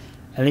first.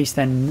 At least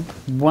then,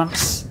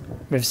 once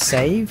we've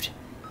saved,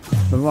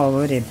 we're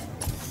already...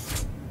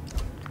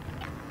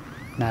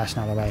 No, it's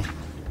not the way.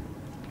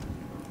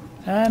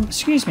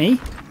 Excuse me?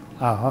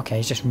 Oh, okay,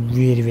 it's just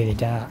really, really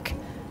dark.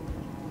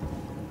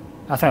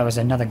 I thought it was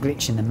another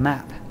glitch in the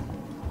map.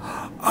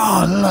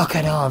 Oh, look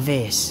at all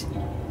this!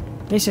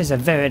 This is a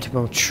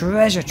veritable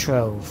treasure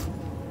trove.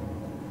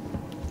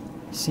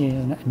 See,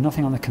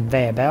 nothing on the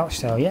conveyor belt,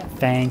 so yeah,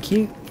 thank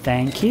you,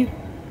 thank you.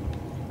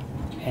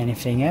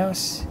 Anything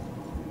else?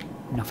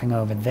 Nothing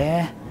over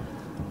there.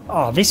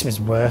 Oh, this was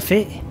worth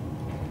it.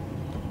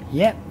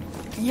 Yep,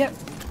 yep.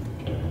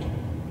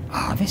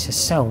 Oh, this is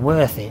so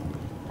worth it.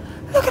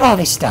 Look at all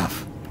this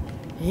stuff.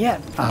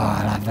 Yep. Oh,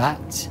 I'll have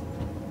that.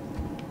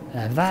 I'll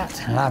have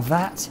that. I'll have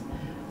that.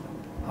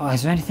 Oh,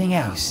 is there anything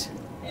else?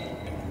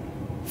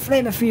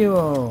 Flavor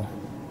fuel.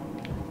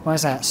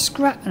 What's that?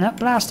 Scrap? No,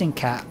 blasting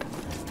cap.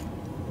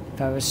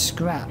 That was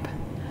scrap.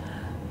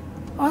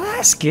 Oh,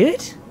 that's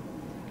good.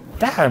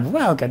 That was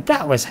well good.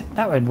 That was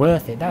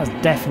worth it. That was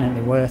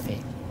definitely worth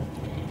it.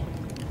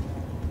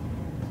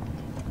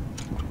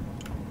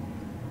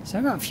 So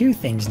I've got a few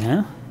things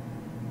now.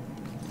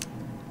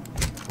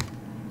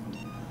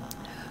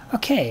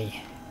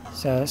 Okay,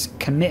 so let's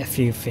commit a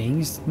few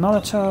things.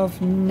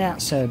 Molotov,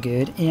 not so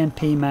good.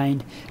 EMP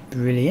mine,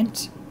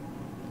 brilliant.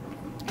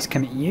 Let's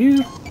commit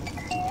you.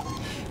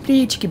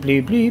 Bleed chicka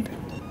blue bloob.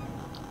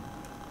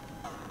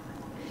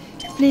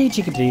 Bleed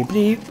chicka blue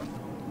bloob.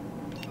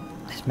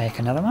 Let's make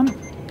another one.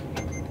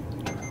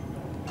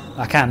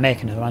 I can't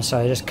make another one, so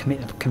I just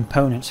commit the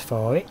components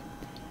for it.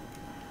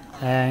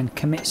 And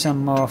commit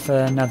some more for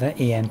another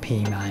EMP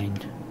mine.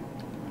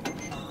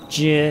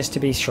 Just to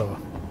be sure.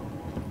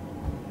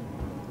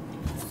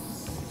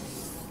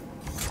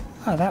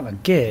 Oh, that were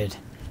good.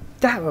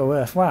 That were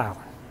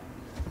worthwhile.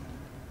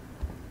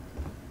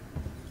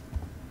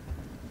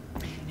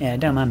 Yeah,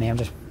 don't mind me, I'm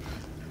just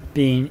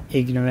being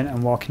ignorant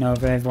and walking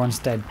over everyone's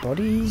dead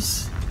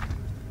bodies.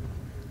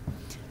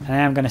 And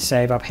I'm going to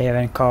save up here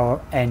and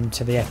call end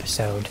to the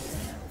episode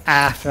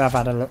after I've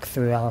had a look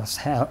through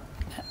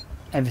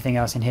everything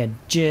else in here,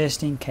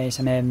 just in case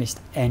I may have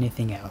missed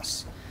anything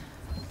else.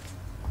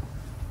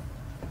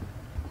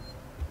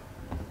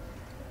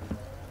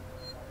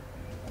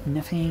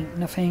 Nothing.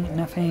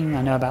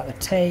 I know about the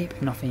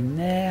tape, nothing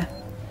there.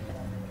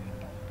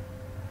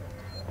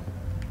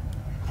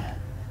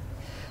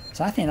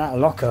 So I think that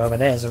locker over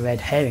there is a red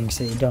herring,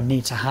 so you don't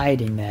need to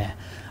hide in there.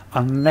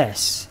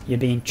 Unless you're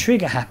being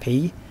trigger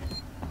happy,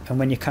 and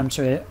when you come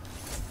to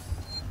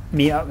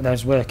meet up with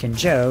those working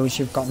Joes,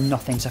 you've got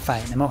nothing to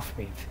fight them off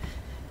with.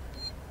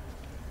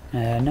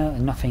 No,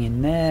 nothing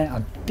in there.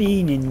 I've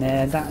been in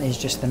there. That is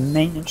just the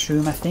maintenance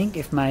room, I think,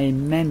 if my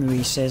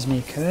memory serves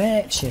me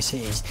correct. Yes,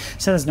 it is.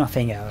 So there's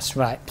nothing else.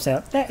 Right,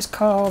 so let's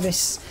call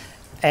this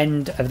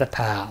end of the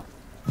part.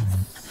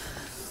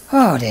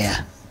 Oh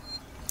dear.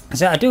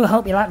 So I do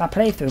hope you like my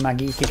playthrough, my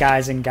geeky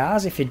guys and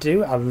gals. If you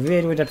do, I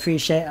really would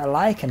appreciate a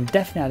like, and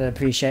definitely I'd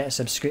appreciate a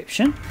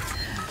subscription.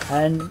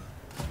 And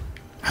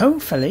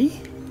hopefully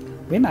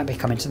we might be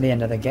coming to the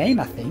end of the game,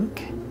 I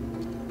think.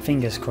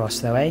 Fingers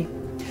crossed though, eh?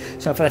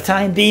 So for the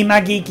time being,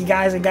 my geeky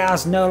guys and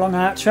gals, no long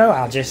outro.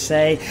 I'll just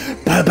say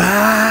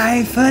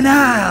bye-bye for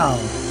now.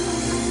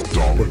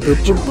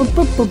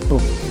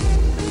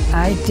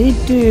 I did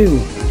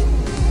do.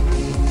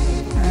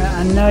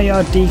 I know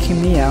you're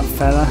deking me out,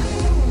 fella.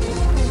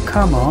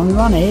 Come on,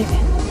 run it.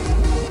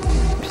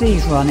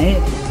 Please run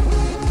it.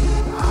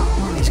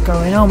 What is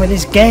going on with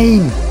this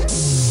game?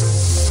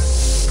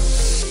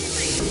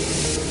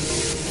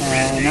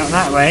 Not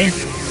that way.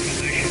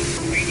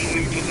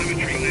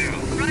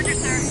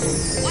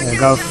 We'll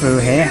go through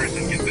here.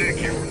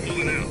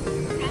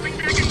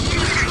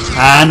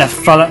 And a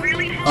follow.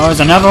 Oh, there's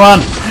another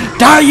one.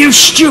 Die, you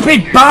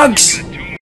stupid bugs!